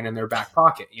sirloin in their back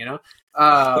pocket,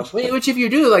 which if you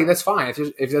do, like, that's fine.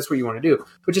 If that's what you want to do,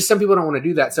 but just some people don't want to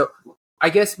do that. So I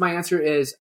guess my answer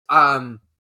is, I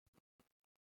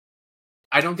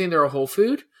don't think they're a whole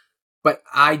food. But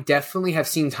I definitely have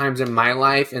seen times in my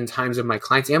life and times of my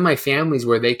clients and my families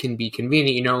where they can be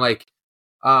convenient,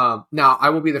 now I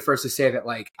will be the first to say that,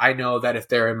 like, I know that if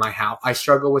they're in my house, I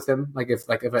struggle with them. Like if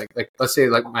let's say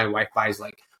like my wife buys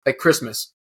like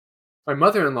Christmas, my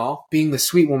mother-in-law, being the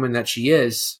sweet woman that she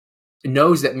is,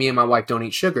 knows that me and my wife don't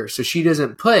eat sugar. So she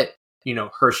doesn't put,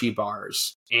 Hershey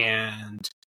bars and,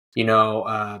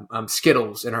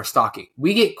 Skittles in our stocking.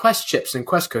 We get Quest chips and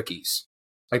Quest cookies.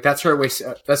 Like that's her way.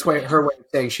 That's why her way of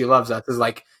saying she loves us is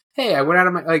like, hey, I went out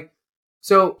of my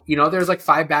So there's like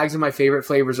 5 bags of my favorite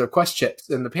flavors of Quest chips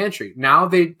in the pantry. Now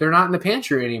they're not in the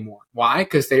pantry anymore. Why?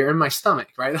 Because they are in my stomach,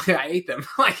 right? Like, I ate them.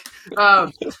 Right?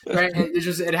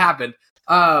 It happened.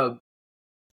 Now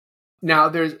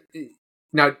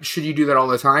should you do that all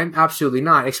the time? Absolutely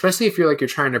not. Especially if you're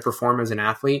trying to perform as an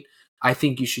athlete. I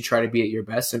think you should try to be at your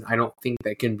best, and I don't think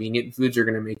that convenient foods are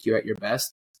going to make you at your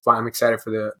best. Why I'm excited for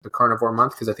the carnivore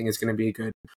month because I think it's going to be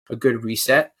a good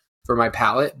reset for my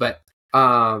palate. But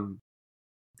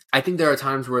I think there are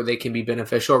times where they can be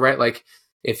beneficial, right? Like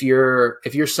if you're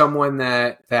someone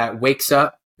that wakes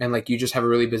up and like you just have a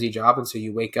really busy job, and so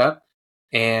you wake up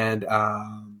and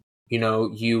you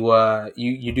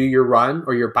do your run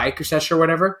or your bike or session or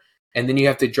whatever, and then you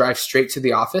have to drive straight to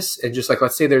the office, and just like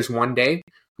let's say there's one day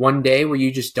where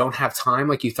you just don't have time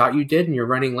like you thought you did, and you're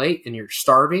running late and you're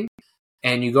starving.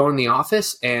 And you go in the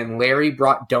office and Larry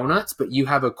brought donuts, but you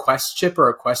have a Quest chip or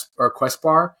a Quest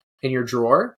bar in your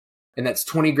drawer. And that's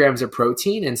 20 grams of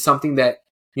protein and something that,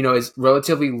 is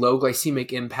relatively low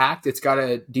glycemic impact. It's got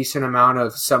a decent amount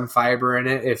of some fiber in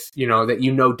it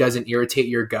that doesn't irritate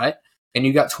your gut. And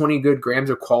you got 20 good grams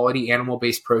of quality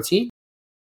animal-based protein.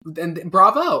 Then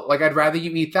bravo. Like I'd rather you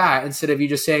eat that instead of you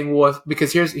just saying, well,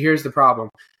 because here's the problem.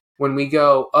 When we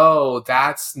go, oh,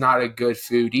 that's not a good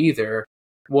food either.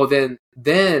 Well, then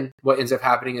what ends up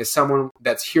happening is someone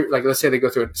that's here, like let's say they go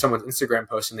through someone's Instagram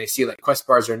post and they see like Quest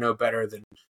bars are no better than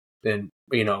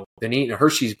eating a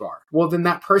Hershey's bar. Well, then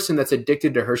that person that's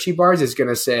addicted to Hershey bars is going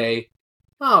to say,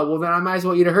 oh, well then I might as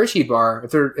well eat a Hershey bar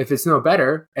if it's no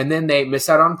better. And then they miss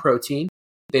out on protein.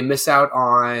 They miss out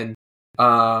on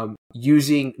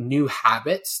using new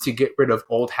habits to get rid of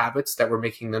old habits that were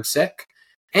making them sick.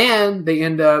 And they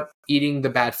end up eating the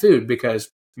bad food because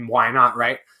why not,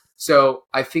 right? So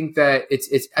I think that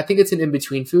it's an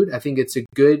in-between food. I think it's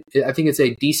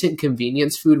a decent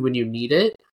convenience food when you need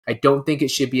it. I don't think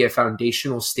it should be a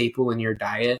foundational staple in your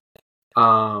diet.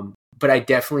 But I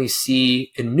definitely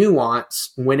see a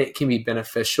nuance when it can be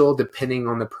beneficial depending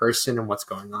on the person and what's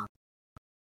going on.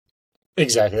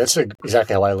 Exactly. That's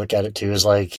exactly how I look at it too. It's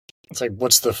like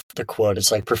what's the quote?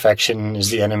 It's like perfection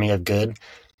is the enemy of good.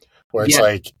 Where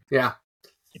it's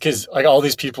because like all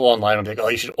these people online will be like, oh,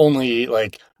 you should only eat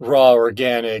like raw,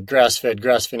 organic, grass-fed,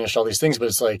 grass-finished, all these things. But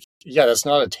it's like, yeah, that's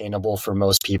not attainable for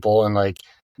most people. And like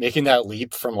making that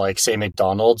leap from like say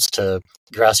McDonald's to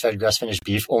grass-fed, grass-finished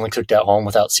beef only cooked at home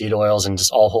without seed oils and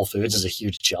just all whole foods is a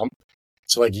huge jump.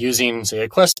 So like using say a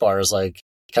Quest bar is like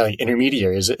kind of like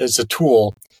intermediary is a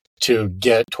tool to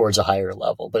get towards a higher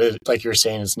level. But like you're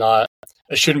saying,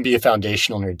 it shouldn't be a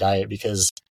foundational in your diet because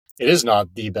it is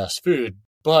not the best food,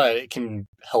 but it can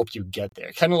help you get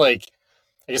there. Kind of like,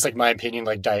 I guess like my opinion,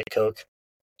 like Diet Coke.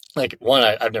 Like one,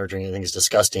 I've never drank anything, it's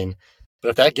disgusting. But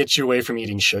if that gets you away from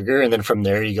eating sugar and then from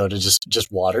there you go to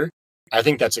just water, I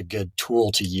think that's a good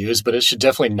tool to use, but it should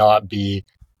definitely not be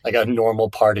like a normal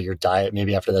part of your diet,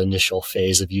 maybe after that initial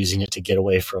phase of using it to get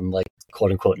away from like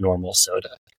quote unquote normal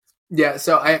soda. Yeah,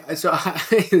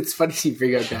 it's funny you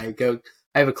bring up Diet Coke.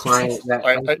 I have a client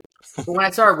that when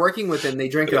I started working with them, they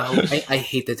drink I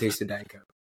hate the taste of Diet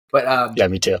Coke, but yeah,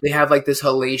 me too. They have like this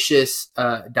hellacious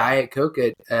Diet Coke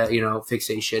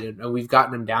fixation, and we've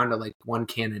gotten them down to like 1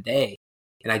 can a day.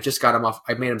 And I just got them off.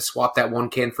 I made them swap that 1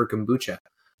 can for kombucha,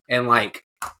 and like,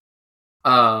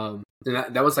 and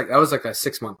that was like a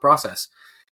 6-month process.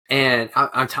 And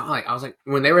I'm telling, like, I was like,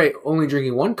 when they were only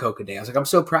drinking 1 Coke a day, I was like, I'm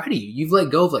so proud of you. You've let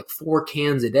go of like 4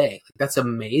 cans a day. Like, that's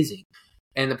amazing.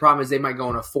 And the problem is they might go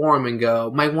on a forum and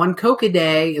go, my 1 Coke a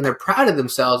day, and they're proud of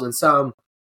themselves. And some,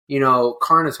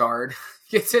 carnitard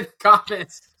gets in the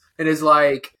comments and is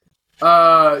like,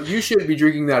 you shouldn't be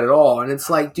drinking that at all. And it's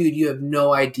like, dude, you have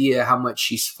no idea how much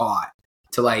she's fought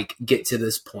to like get to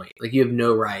this point. Like, you have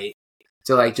no right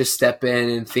to like just step in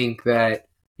and think that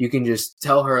you can just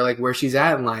tell her like where she's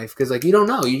at in life. Cause like, you don't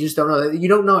know, you just don't know. You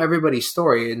don't know everybody's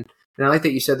story. And I like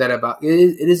that you said that about it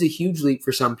is a huge leap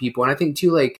for some people. And I think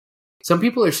too, like some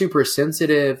people are super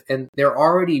sensitive and they're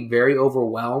already very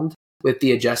overwhelmed with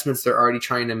the adjustments they're already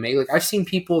trying to make. Like I've seen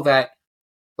people that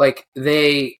like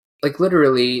they like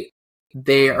literally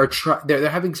they're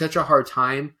having such a hard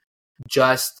time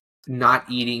just not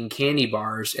eating candy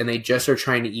bars and they just are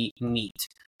trying to eat meat.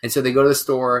 And so they go to the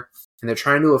store and they're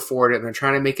trying to afford it and they're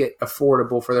trying to make it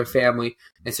affordable for their family.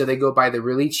 And so they go buy the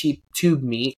really cheap tube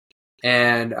meat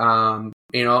and,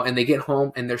 and they get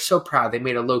home and they're so proud. They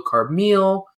made a low carb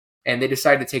meal and they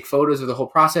decide to take photos of the whole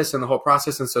process.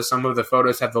 And so some of the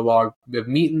photos have the log of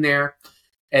meat in there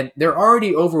and they're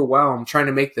already overwhelmed trying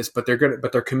to make this, but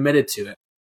they're committed to it.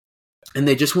 And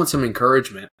they just want some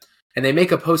encouragement. And they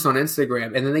make a post on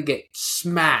Instagram and then they get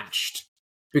smashed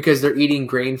because they're eating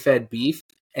grain-fed beef.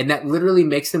 And that literally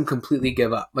makes them completely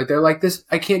give up. Like they're like, this,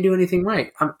 I can't do anything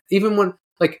right. Even when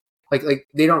like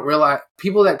they don't realize,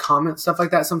 people that comment stuff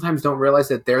like that sometimes don't realize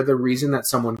that they're the reason that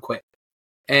someone quit.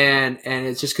 And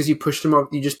it's just because you pushed them over,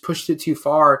 you just pushed it too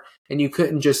far and you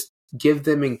couldn't just give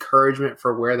them encouragement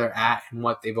for where they're at and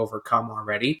what they've overcome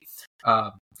already.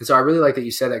 And so I really like that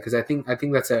you said that because I think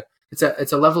that's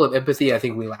it's a level of empathy I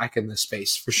think we lack in this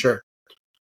space for sure.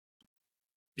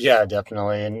 Yeah,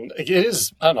 definitely. And it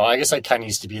is, I don't know, I guess I kind of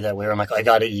used to be that way where I'm like, I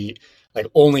got to eat like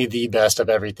only the best of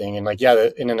everything. And like, yeah,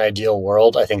 in an ideal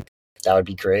world, I think that would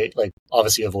be great. Like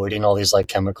obviously avoiding all these like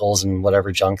chemicals and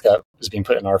whatever junk that is being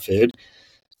put in our food.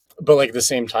 But like at the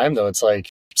same time though, it's like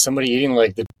somebody eating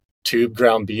like the tube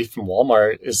ground beef from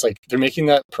Walmart is like, they're making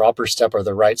that proper step or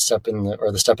the right step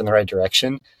the step in the right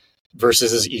direction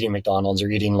versus is eating McDonald's or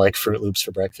eating like Fruit Loops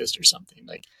for breakfast or something.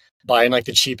 Like buying like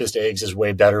the cheapest eggs is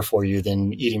way better for you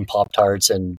than eating Pop-Tarts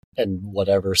and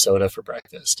whatever soda for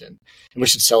breakfast. And we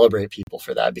should celebrate people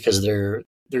for that because they're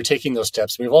taking those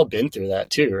steps. We've all been through that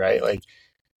too, right? Like,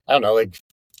 I don't know, like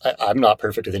I'm not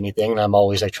perfect with anything and I'm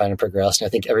always like trying to progress. And I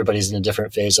think everybody's in a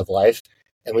different phase of life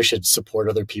and we should support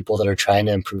other people that are trying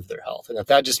to improve their health. And if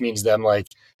that just means them like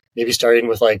maybe starting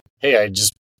with like, hey,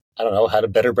 I don't know, had a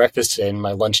better breakfast today and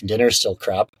my lunch and dinner is still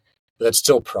crap, but that's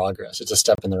still progress. It's a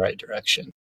step in the right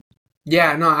direction.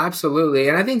 Yeah, no, absolutely.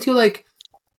 And I think too, like,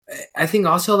 I think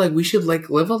also like we should like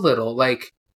live a little,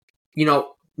 like,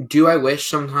 do I wish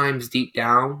sometimes deep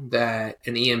down that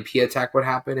an EMP attack would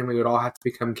happen and we would all have to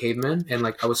become cavemen and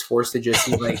like I was forced to just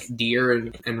eat like deer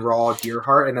and raw deer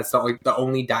heart and that's not like the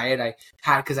only diet I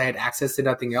had because I had access to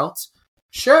nothing else?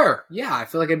 Sure. Yeah, I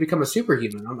feel like I'd become a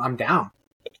superhuman. I'm down.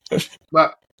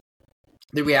 But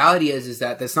the reality is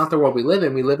that that's not the world we live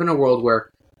in. We live in a world where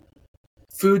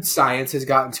food science has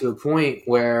gotten to a point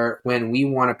where when we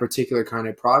want a particular kind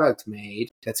of product made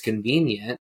that's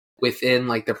convenient within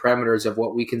like the parameters of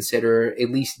what we consider at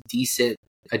least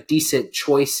a decent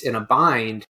choice in a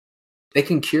bind, they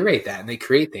can curate that and they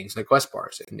create things like Quest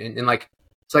bars and like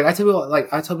it's like I tell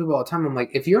people all the time, I'm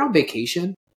like, if you're on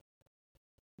vacation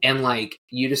and like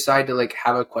you decide to like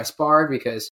have a Quest bar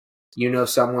because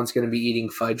someone's going to be eating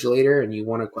fudge later and you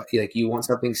want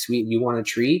something sweet and you want a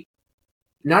treat.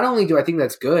 Not only do I think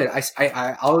that's good,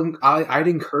 I'd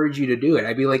encourage you to do it.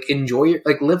 I'd be like, enjoy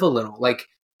live a little. Like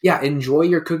yeah, enjoy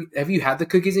your cookie. Have you had the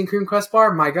cookies and cream crust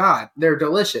bar? My God, they're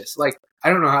delicious. Like, I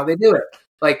don't know how they do it.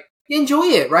 Like, enjoy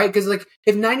it, right? Because like,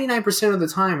 if 99% of the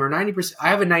time or 90%, I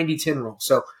have a 90-10 rule.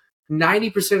 So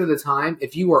 90% of the time,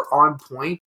 if you are on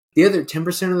point, the other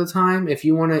 10% of the time, if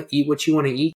you want to eat what you want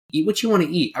to eat what you want to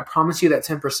eat. I promise you that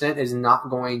 10% is not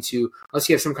going to, unless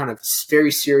you have some kind of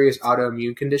very serious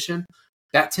autoimmune condition,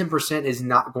 that 10% is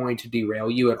not going to derail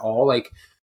you at all. Like,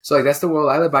 so like, that's the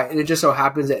world I live by. And it just so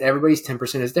happens that everybody's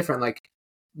 10% is different. Like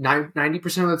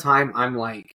 90% of the time, I'm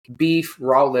like beef,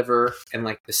 raw liver, and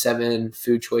like the 7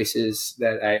 food choices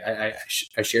that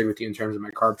I shared with you in terms of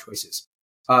my carb choices.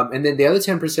 And then the other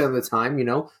 10% of the time,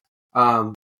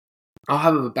 I'll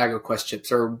have a bag of Quest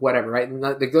chips or whatever, right? And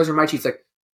like, those are my cheats. Like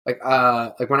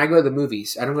when I go to the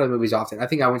movies, I don't go to the movies often. I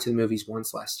think I went to the movies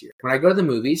once last year. When I go to the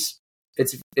movies,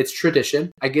 it's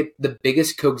tradition. I get the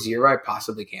biggest Coke Zero I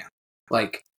possibly can.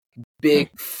 Like,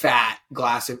 big fat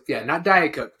glass of, not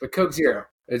Diet Coke, but Coke Zero.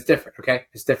 It's different, okay?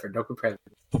 It's different. Don't compare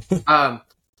them.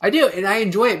 I do, and I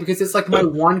enjoy it because it's like my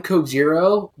one Coke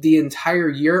Zero the entire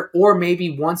year, or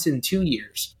maybe once in 2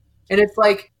 years. And it's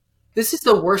like, this is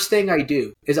the worst thing I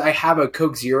do, is I have a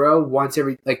Coke Zero once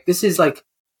every, like, this is like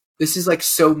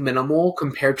so minimal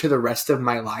compared to the rest of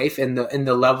my life, and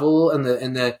the level and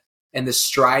the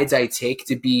strides I take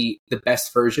to be the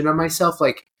best version of myself.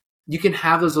 Like, you can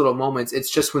have those little moments.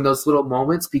 It's just when those little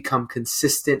moments become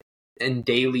consistent and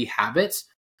daily habits,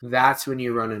 that's when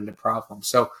you run into problems.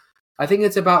 So I think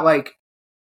it's about like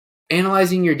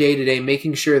analyzing your day to day,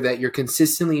 making sure that you're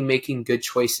consistently making good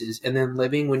choices, and then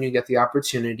living when you get the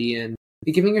opportunity, and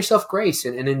giving yourself grace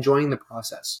and enjoying the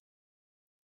process.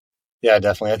 Yeah,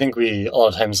 definitely. I think we a lot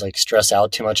of times like stress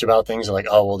out too much about things, like,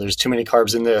 oh, well, there's too many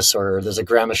carbs in this, or there's a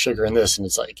gram of sugar in this. And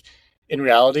it's like, in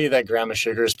reality, that gram of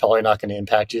sugar is probably not going to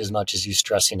impact you as much as you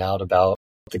stressing out about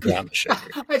the gram of sugar.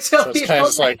 So it's kind of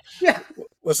just like,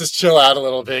 let's just chill out a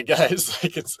little bit, guys.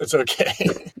 Like, it's okay.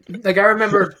 Like, I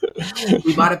remember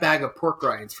we bought a bag of pork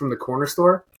rinds from the corner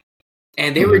store,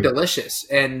 and they were delicious,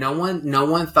 and no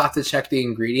one thought to check the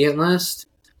ingredient list.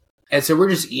 And so we're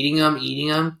just eating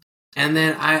them. And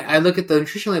then I look at the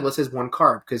nutrition label, it says 1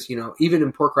 carb, because, even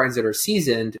in pork rinds that are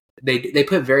seasoned, they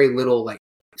put very little like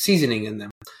seasoning in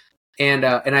them. And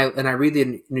I read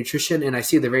the nutrition, and I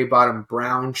see at the very bottom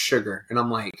brown sugar, and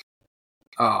I'm like,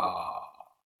 oh,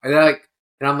 and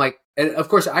I'm like, and of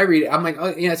course I read it, I'm like,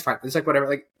 oh yeah, it's fine, it's like whatever.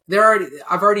 Like,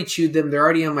 I've already chewed them, they're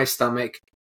already in my stomach.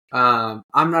 I'm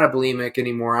not a bulimic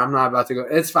anymore. I'm not about to go.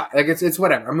 It's fine. Like, it's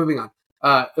whatever. I'm moving on.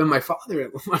 And my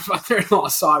father-in-law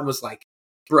saw it and was like,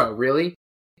 bro, really?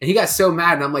 And he got so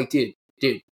mad, and I'm like, dude,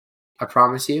 I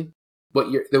promise you,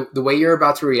 the way you're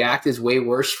about to react is way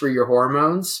worse for your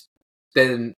hormones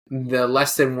than the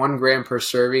less than 1 gram per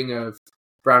serving of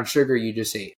brown sugar you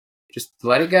just ate. Just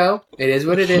let it go. It is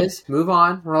what it is. Move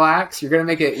on. Relax. You're gonna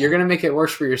make it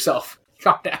worse for yourself.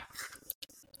 Calm down.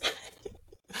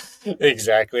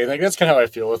 Exactly. Like, that's kind of how I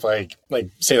feel with like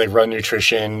say like run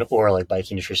nutrition or like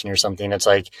biking nutrition or something. It's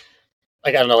like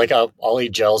I don't know, like I'll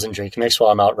eat gels and drink mix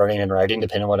while I'm out running and riding,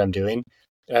 depending on what I'm doing.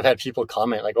 And I've had people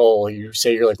comment like, oh, you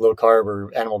say you're like low carb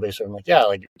or animal based. I'm like, yeah,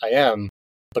 like I am.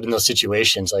 But in those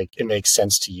situations, like, it makes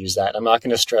sense to use that. I'm not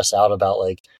going to stress out about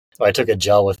like, oh, I took a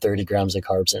gel with 30 grams of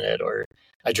carbs in it, or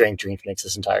I drank drink mix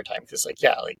this entire time. Because like,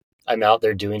 yeah, like I'm out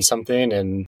there doing something,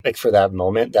 and like for that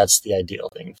moment, that's the ideal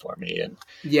thing for me. And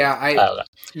yeah, I don't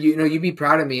know. You'd be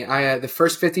proud of me. The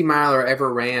first 50 miler I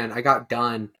ever ran, I got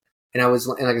done, and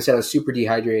like I said, I was super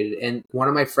dehydrated. And one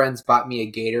of my friends bought me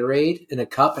a Gatorade in a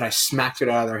cup, and I smacked it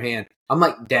out of their hand. I'm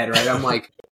like dead, right? I'm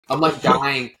like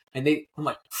dying. And I'm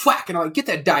like, whack, and I'm like, get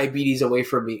that diabetes away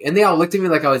from me. And they all looked at me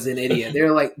like I was an idiot. They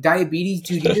were like, diabetes,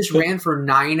 dude, you just ran for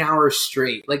 9 hours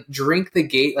straight. Like, drink the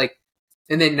gate, like,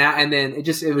 and then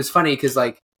it was funny because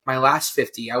like my last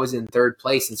 50, I was in 3rd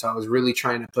place, and so I was really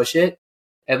trying to push it.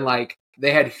 And like,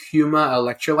 they had Huma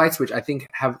electrolytes, which I think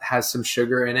has some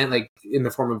sugar in it, like in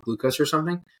the form of glucose or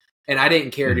something. And I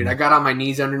didn't care, dude. I got on my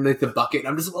knees underneath the bucket, and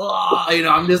I'm just,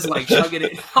 I'm just like chugging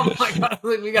it. I'm like,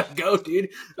 we gotta go, dude.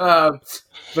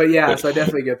 But yeah, so I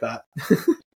definitely get that.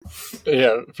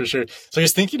 Yeah, for sure. So I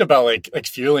was thinking about like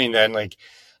fueling then, like,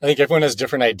 I think everyone has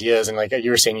different ideas, and like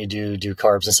you were saying, you do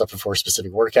carbs and stuff before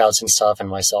specific workouts and stuff, and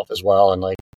myself as well, and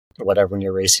like whatever when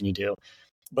you're racing you do.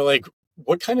 But like,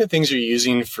 what kind of things are you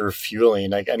using for fueling?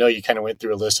 Like, I know you kind of went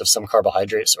through a list of some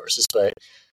carbohydrate sources, but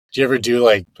do you ever do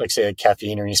like say like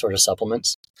caffeine or any sort of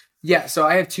supplements? Yeah, so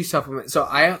I have 2 supplements. So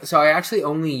I actually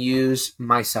only use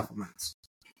my supplements.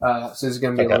 So this is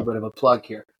going to be a little bit of a plug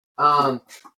here.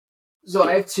 So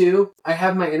I have 2. I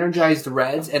have my Energized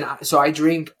Reds, and I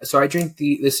drink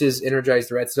this is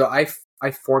Energized Reds. So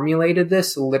I formulated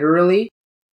this literally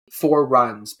 4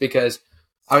 runs because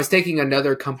I was taking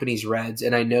another company's Reds,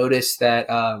 and I noticed that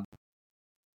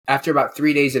after about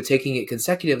 3 days of taking it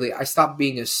consecutively, I stopped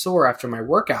being as sore after my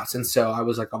workouts. And so I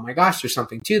was like, oh my gosh, there's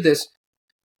something to this.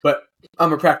 But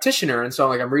I'm a practitioner, and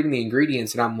so I'm reading the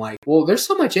ingredients, and I'm like, well, there's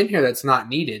so much in here that's not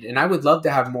needed, and I would love to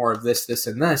have more of this, this,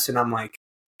 and this. And I'm like,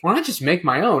 why not just make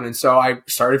my own? And so I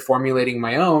started formulating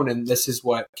my own, and this is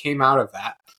what came out of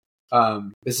that.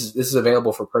 This is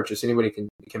available for purchase. Anybody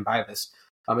can buy this.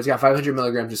 It's got 500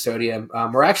 milligrams of sodium.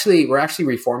 We're actually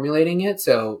reformulating it,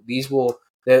 so these will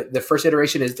the first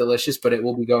iteration is delicious, but it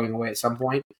will be going away at some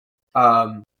point.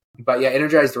 But yeah,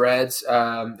 energized Reds,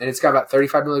 and it's got about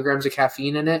 35 milligrams of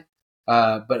caffeine in it.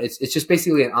 But it's just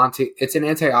basically an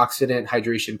antioxidant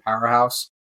hydration powerhouse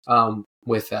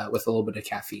with a little bit of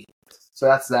caffeine. So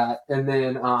that's that. And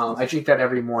then I drink that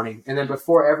every morning. And then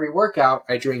before every workout,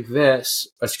 I drink a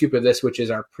scoop of this, which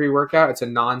is our pre-workout. It's a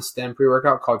non-stem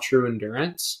pre-workout called True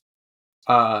Endurance.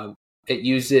 It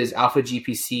uses alpha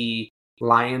GPC,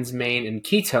 lion's mane, and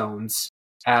ketones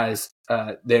as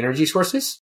the energy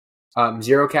sources.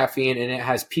 0 caffeine, and it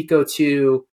has Pico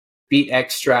 2, beet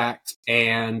extract,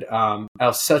 and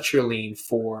L-citrulline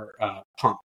for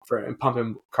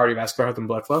pumping cardiovascular health and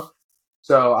blood flow.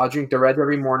 So I'll drink the Reds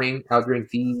every morning. I'll drink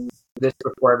this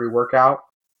before every workout,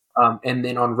 and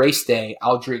then on race day,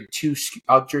 I'll drink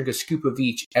a scoop of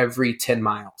each every 10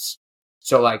 miles.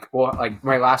 So like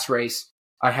my last race,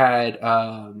 I had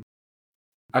I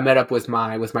met up with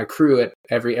my crew at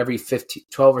every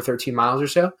 12 or 13 miles or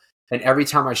so. And every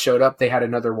time I showed up, they had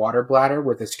another water bladder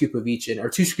with a scoop of each or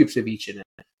 2 scoops of each in it.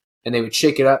 And they would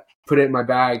shake it up, put it in my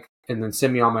bag, and then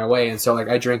send me on my way. And so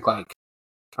I drank my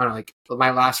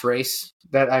last race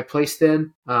that I placed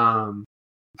in, I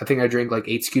think I drank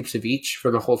 8 scoops of each for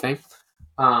the whole thing.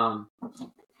 Yeah,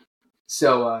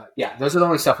 those are the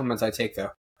only supplements I take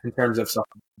though, in terms of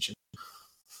supplementation.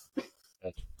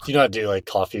 Do you not do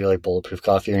coffee or bulletproof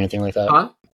coffee or anything like that? Huh?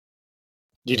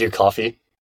 Do you do coffee?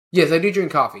 Yes, I do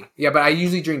drink coffee. Yeah, but I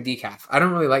usually drink decaf. I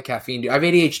don't really like caffeine. I have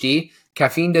ADHD.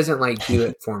 Caffeine doesn't do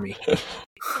it for me.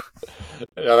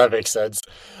 Yeah, that makes sense.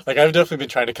 I've definitely been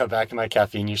trying to cut back on my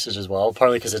caffeine usage as well,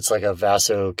 partly because it's a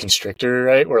vasoconstrictor,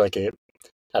 right? Where I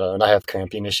don't know, I have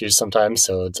cramping issues sometimes,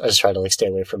 so I just try to stay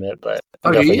away from it, but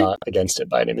I'm definitely not against it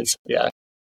by any means. Yeah.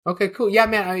 Okay, cool. Yeah,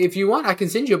 man, if you want, I can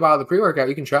send you a bottle of the pre-workout.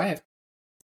 You can try it.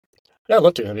 Yeah, I'd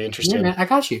love to. That'd be interesting. Yeah, man, I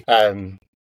got you. Yeah,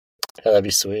 that'd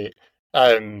be sweet.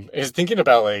 I was thinking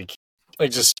about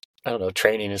just, I don't know,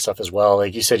 training and stuff as well.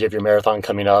 You said you have your marathon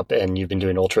coming up and you've been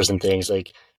doing ultras and things. Are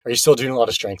you still doing a lot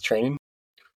of strength training?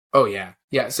 Oh yeah.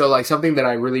 Yeah. So something that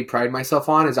I really pride myself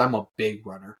on is I'm a big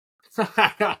runner.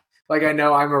 I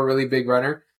know I'm a really big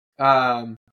runner.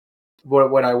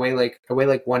 What I weigh, I weigh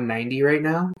 190 right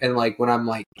now. And when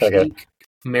I'm peak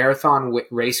marathon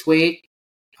race weight,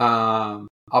 I'll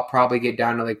probably get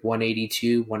down to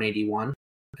 182, 181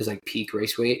 is peak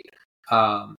race weight.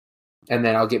 And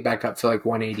then I'll get back up to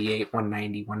 188,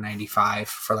 190, 195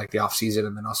 for the off season.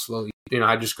 And then I'll slowly,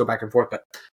 I just go back and forth. But,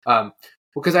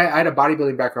 because I had a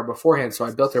bodybuilding background beforehand, so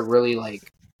I built a really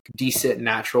decent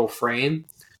natural frame.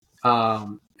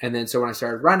 And then so when I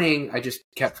started running, I just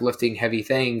kept lifting heavy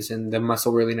things and the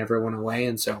muscle really never went away.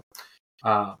 And so,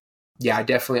 I'm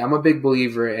a big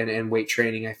believer in weight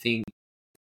training. I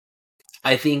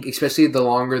think especially the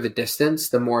longer the distance,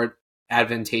 the more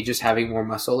advantageous having more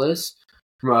muscle is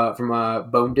from a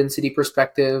bone density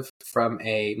perspective, from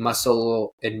a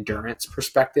muscle endurance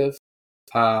perspective,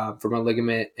 from a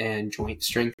ligament and joint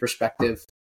strength perspective.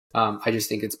 I just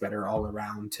think it's better all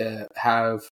around to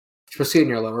have, especially in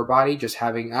your lower body, just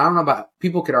having, I don't know about,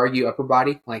 people could argue upper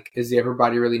body, is the upper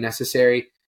body really necessary?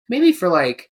 Maybe for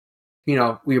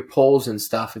your pulls and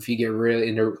stuff, if you get really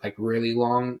into really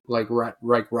long,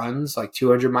 runs,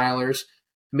 200 milers,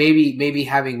 maybe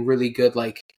having really good,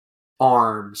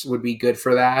 arms would be good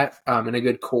for that, and a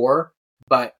good core.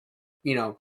 But,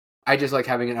 I just like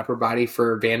having an upper body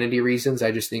for vanity reasons.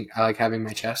 I just think I like having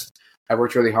my chest. I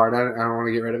worked really hard on it. I don't want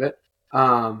to get rid of it.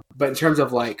 But in terms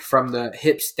of from the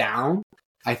hips down,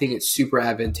 I think it's super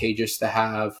advantageous to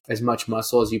have as much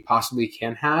muscle as you possibly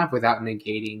can have without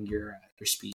negating your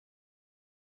speed.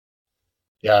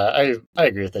 Yeah, I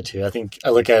agree with that too. I think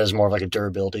I look at it as more of a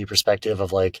durability perspective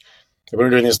of when we're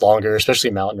doing this longer,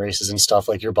 especially mountain races and stuff,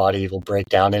 your body will break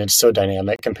down and it's so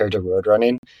dynamic compared to road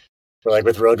running. Where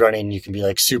with road running, you can be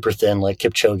super thin,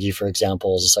 Kipchoge, for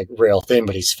example, is just rail thin,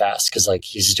 but he's fast because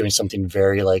he's just doing something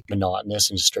very monotonous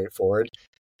and straightforward.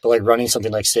 But running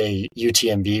something say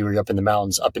UTMB, where you're up in the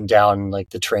mountains, up and down,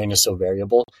 the terrain is so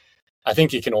variable. I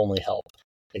think it can only help.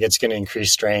 It's going to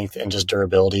increase strength and just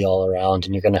durability all around,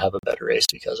 and you're going to have a better race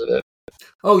because of it.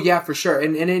 Oh yeah, for sure.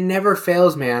 And it never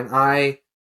fails, man. I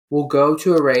will go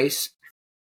to a race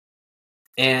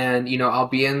and I'll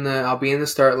be in the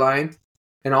start line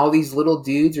and all these little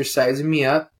dudes are sizing me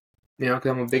up, because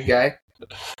I'm a big guy.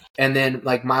 And then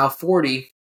like mile 40,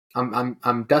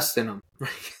 I'm dusting them.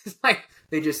 It's like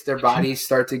their bodies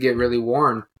start to get really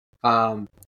worn. And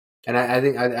I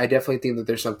think I definitely think that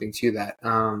there's something to that.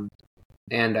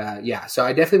 So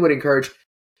I definitely would encourage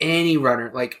any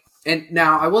runner. And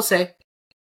now I will say,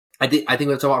 I think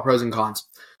let's talk about pros and cons.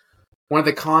 One of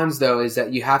the cons, though, is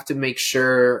that you have to make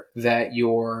sure that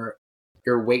your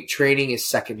weight training is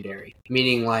secondary.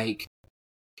 Meaning, like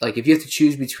if you have to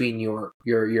choose between your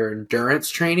endurance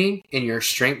training and your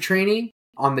strength training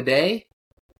on the day,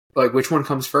 like which one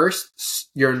comes first?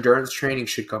 Your endurance training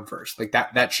should come first. Like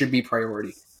that should be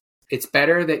priority. It's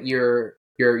better that your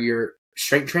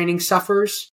strength training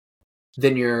suffers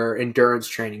than your endurance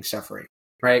training suffering,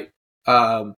 right?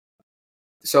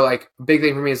 So like a big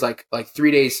thing for me is like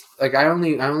 3 days. Like I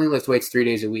only lift weights 3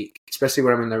 days a week, especially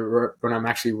when I'm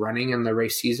actually running in the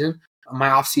race season. My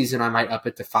off season, I might up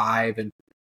it to 5 and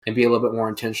be a little bit more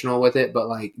intentional with it. But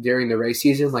like during the race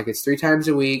season, like it's 3 times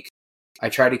a week. I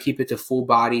try to keep it to full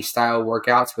body style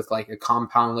workouts with like a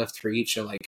compound lift for each. So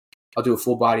like I'll do a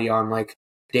full body on like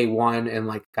day 1 and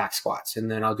like back squats. And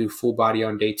then I'll do full body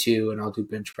on day 2 and I'll do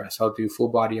bench press. I'll do full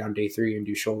body on day 3 and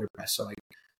do shoulder press. So like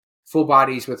full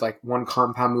bodies with like one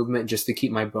compound movement just to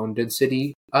keep my bone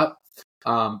density up.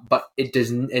 But it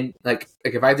doesn't, and like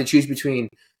if I have to choose between,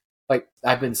 like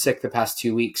I've been sick the past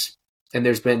 2 weeks and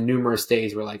there's been numerous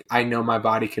days where like I know my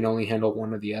body can only handle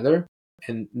one or the other.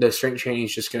 And the strength training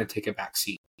is just going to take a back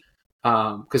seat.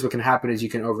 Because what can happen is you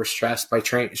can overstress by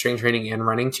strength training and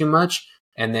running too much.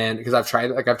 And then because I've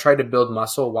tried to build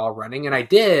muscle while running, and I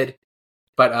did,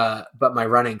 but my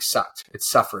running sucked. It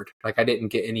suffered. Like I didn't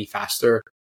get any faster.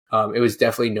 It was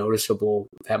definitely noticeable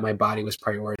that my body was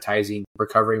prioritizing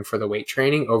recovering for the weight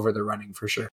training over the running for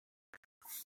sure.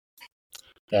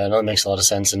 Yeah, no, it makes a lot of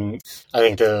sense. And I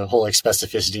think the whole like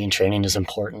specificity in training is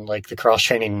important. Like the cross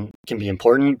training can be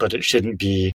important, but it shouldn't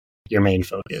be your main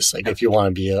focus. Like if you want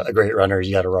to be a great runner,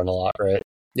 you got to run a lot, right?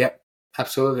 Yeah,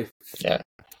 absolutely. Yeah.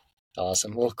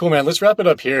 Awesome. Well, cool, man. Let's wrap it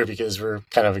up here because we're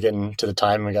kind of getting to the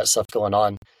time and we got stuff going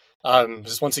on.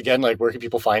 Just once again, like where can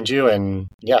people find you? And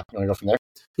yeah, you want to go from there?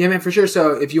 Yeah, man, for sure.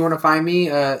 So if you want to find me,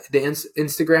 the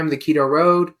Instagram, The Keto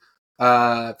Road,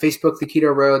 Facebook, The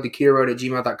Keto Road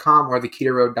 @gmail.com or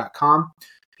theketoroad.com.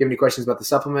 If you have any questions about the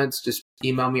supplements, just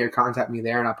email me or contact me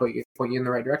there and I'll point you in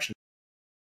the right direction.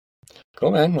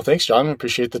 Cool, man. Well, thanks, John. I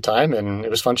appreciate the time and it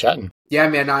was fun chatting. Yeah,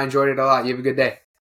 man, I enjoyed it a lot. You have a good day.